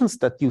applications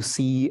that you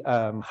see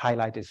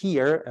highlighted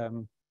here,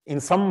 in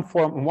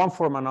one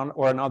form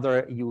or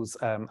another, use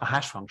a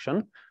hash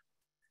function.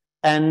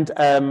 And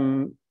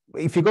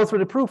if you go through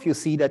the proof, you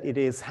see that it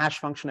is hash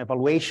function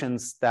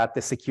evaluations that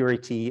the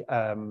security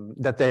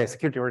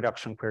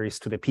reduction queries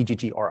to the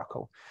PGG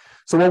oracle.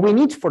 So what we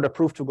need for the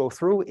proof to go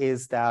through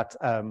is that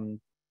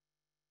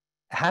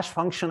hash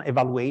function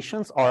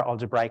evaluations are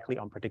algebraically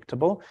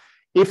unpredictable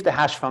if the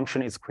hash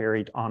function is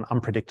queried on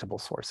unpredictable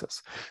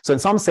sources. So in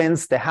some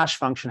sense, the hash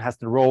function has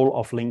the role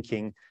of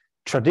linking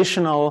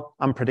traditional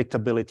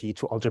unpredictability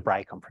to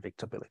algebraic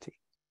unpredictability.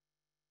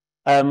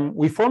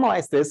 We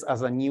formalize this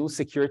as a new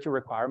security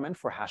requirement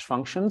for hash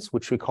functions,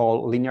 which we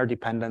call linear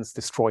dependence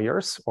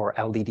destroyers, or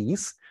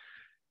LDDs.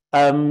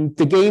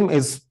 The game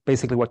is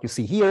basically what you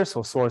see here.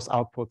 So source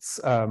outputs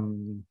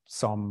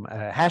some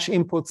hash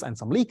inputs and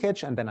some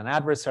leakage, and then an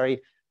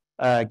adversary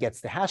gets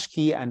the hash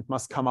key and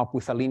must come up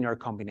with a linear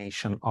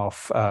combination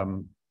of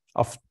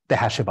the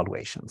hash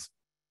evaluations.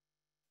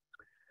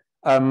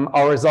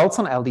 Our results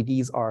on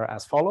LDDs are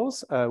as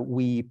follows.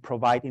 We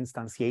provide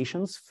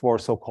instantiations for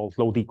so-called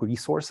low-degree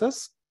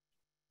sources.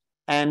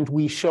 And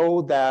we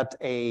show that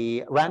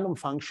a random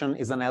function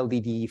is an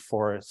LDD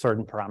for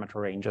certain parameter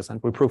ranges. And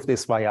we prove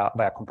this via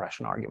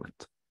compression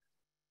argument.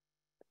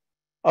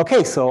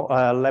 Okay, so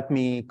let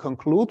me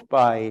conclude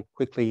by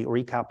quickly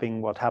recapping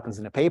what happens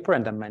in the paper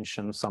and then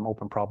mention some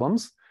open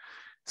problems.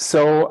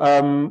 So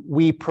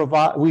we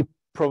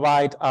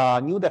provide a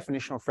new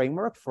definitional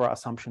framework for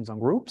assumptions on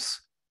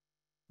groups.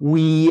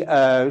 We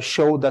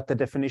show that the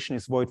definition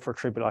is void for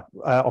trivial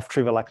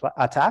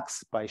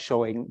attacks by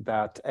showing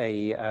that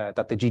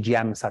the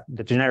GGM,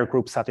 the generic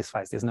group,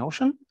 satisfies this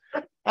notion.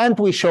 And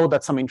we show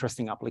that some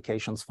interesting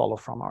applications follow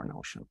from our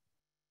notion.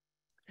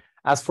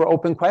 As for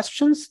open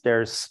questions,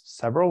 there's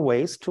several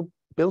ways to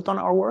build on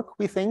our work,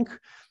 we think.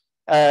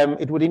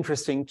 It would be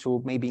interesting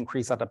to maybe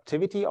increase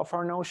adaptivity of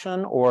our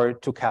notion or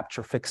to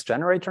capture fixed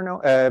generator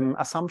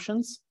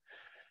assumptions.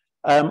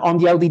 On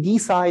the LDD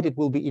side, it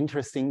will be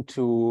interesting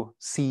to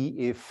see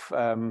if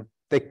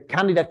the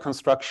candidate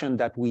construction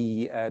that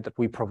we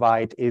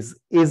provide is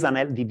an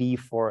LDD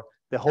for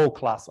the whole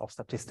class of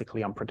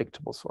statistically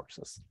unpredictable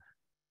sources.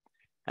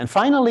 And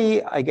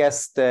finally, I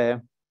guess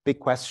the big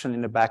question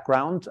in the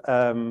background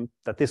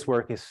that this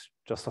work is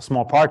just a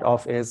small part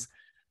of is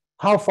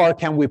how far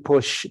can we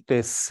push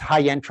this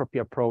high entropy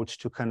approach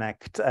to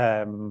connect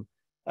the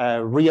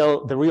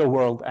real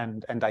world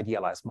and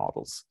idealized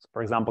models?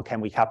 For example, can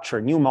we capture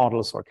new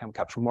models or can we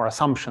capture more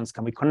assumptions?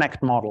 Can we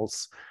connect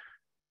models?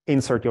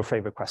 Insert your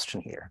favorite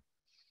question here.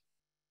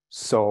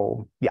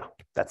 So yeah,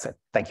 that's it.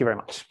 Thank you very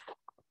much.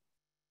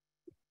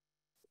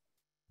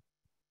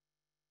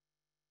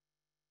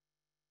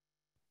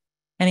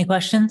 Any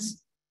questions?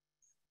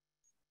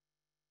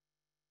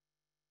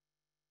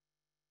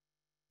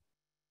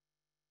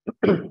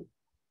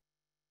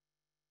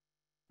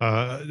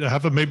 I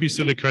have a maybe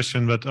silly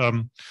question, but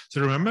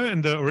so remember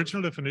in the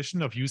original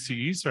definition of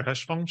UCEs or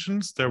hash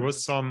functions, there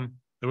was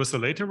a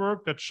later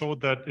work that showed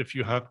that if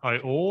you have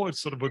IO, it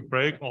sort of would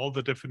break all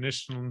the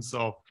definitions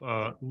of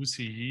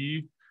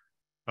UCE.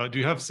 Do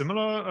you have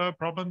similar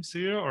problems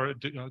here, or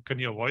can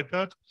you avoid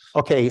that?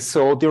 Okay,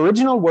 so the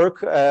original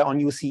work on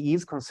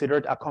UCEs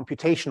considered a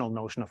computational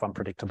notion of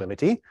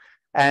unpredictability.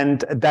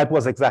 And that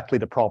was exactly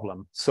the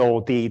problem.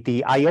 So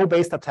the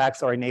IO-based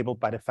attacks are enabled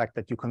by the fact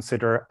that you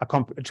consider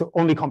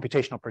only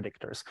computational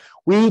predictors.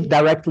 We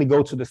directly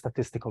go to the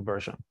statistical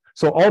version.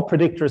 So all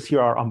predictors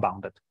here are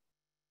unbounded.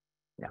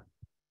 Yeah.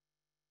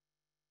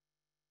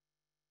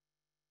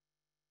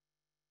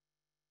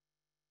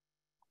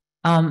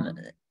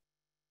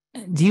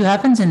 Do you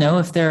happen to know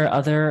if there are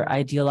other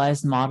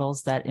idealized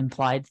models that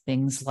implied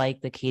things like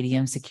the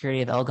KDM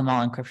security of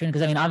El-Gamal encryption?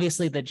 Because I mean,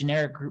 obviously the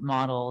generic group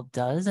model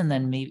does, and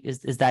then maybe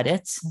is that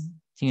it?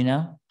 Do you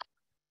know?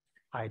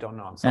 I don't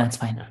know. I'm sorry. That's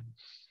fine. All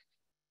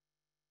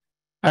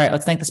right,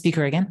 let's thank the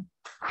speaker again.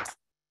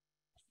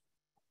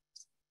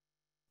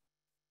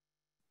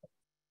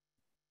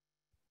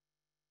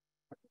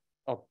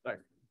 Oh,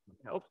 thanks.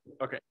 Help.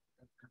 Okay.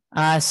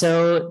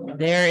 So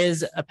there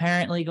is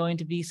apparently going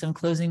to be some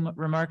closing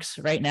remarks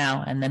right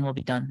now, and then we'll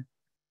be done.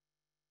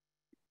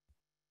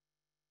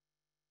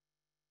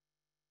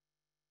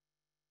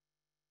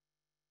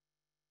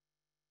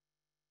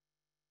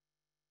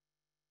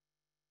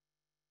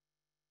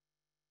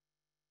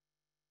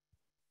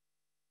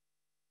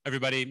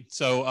 Everybody,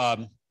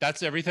 so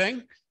that's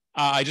everything.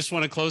 I just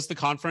want to close the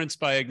conference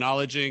by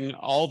acknowledging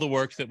all the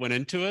work that went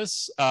into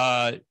us.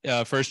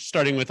 First,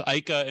 starting with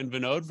Aika and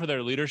Vinod for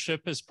their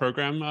leadership as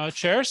program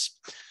chairs.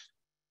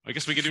 I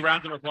guess we could do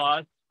rounds of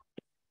applause.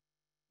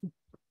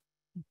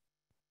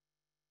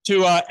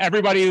 To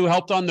everybody who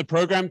helped on the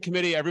program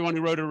committee, everyone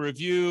who wrote a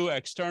review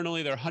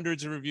externally, there are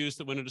hundreds of reviews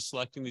that went into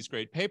selecting these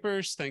great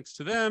papers. Thanks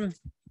to them.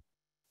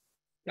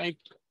 Thank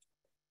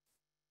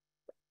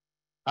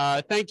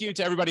you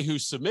to everybody who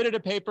submitted a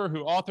paper,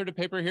 who authored a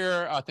paper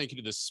here. Thank you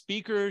to the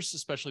speakers,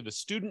 especially the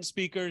student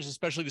speakers,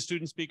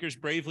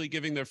 bravely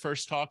giving their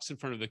first talks in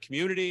front of the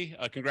community.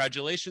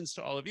 Congratulations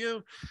to all of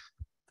you.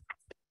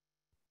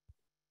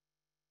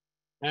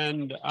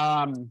 And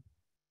I'll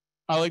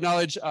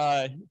acknowledge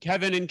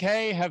Kevin and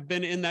Kay have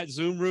been in that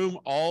Zoom room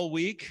all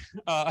week.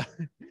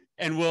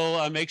 And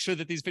we'll make sure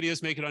that these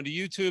videos make it onto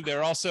YouTube.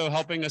 They're also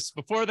helping us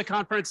before the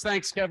conference.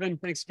 Thanks, Kevin.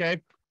 Thanks,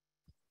 Kay.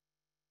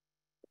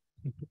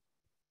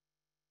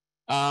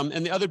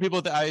 And the other people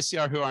at the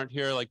IACR who aren't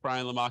here, like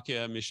Brian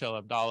Lamakia, Michelle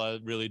Abdallah,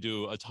 really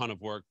do a ton of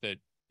work that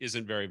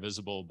isn't very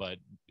visible, but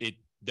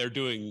they're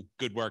doing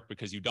good work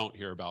because you don't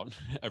hear about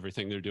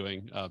everything they're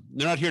doing.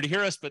 They're not here to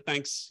hear us, but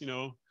thanks,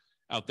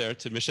 out there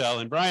to Michelle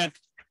and Brian.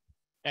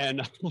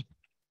 And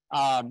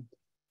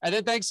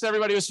then thanks to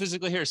everybody who's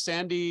physically here.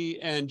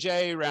 Sandy and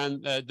Jay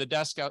ran the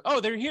desk out.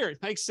 Oh, they're here.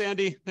 Thanks,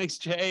 Sandy. Thanks,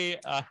 Jay.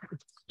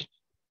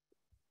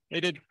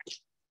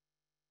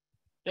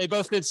 They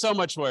both did so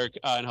much work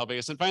in helping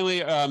us. And finally,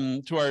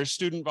 to our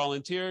student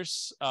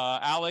volunteers,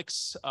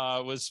 Alex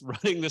was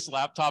running this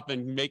laptop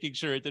and making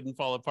sure it didn't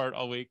fall apart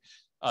all week.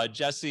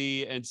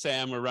 Jesse and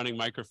Sam were running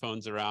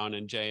microphones around,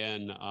 and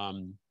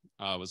JN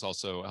was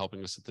also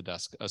helping us at the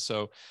desk.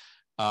 So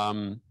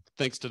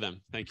thanks to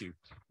them. Thank you.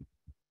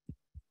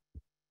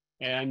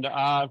 And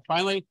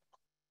finally,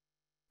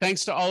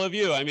 thanks to all of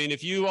you. I mean,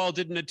 if you all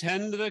didn't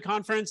attend the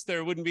conference,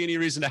 there wouldn't be any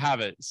reason to have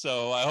it.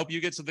 So I hope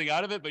you get something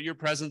out of it, but your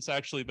presence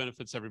actually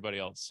benefits everybody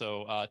else.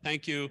 So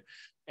thank you,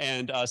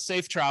 and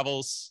safe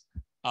travels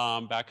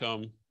back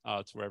home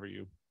to wherever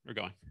you are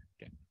going.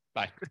 Okay,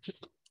 bye.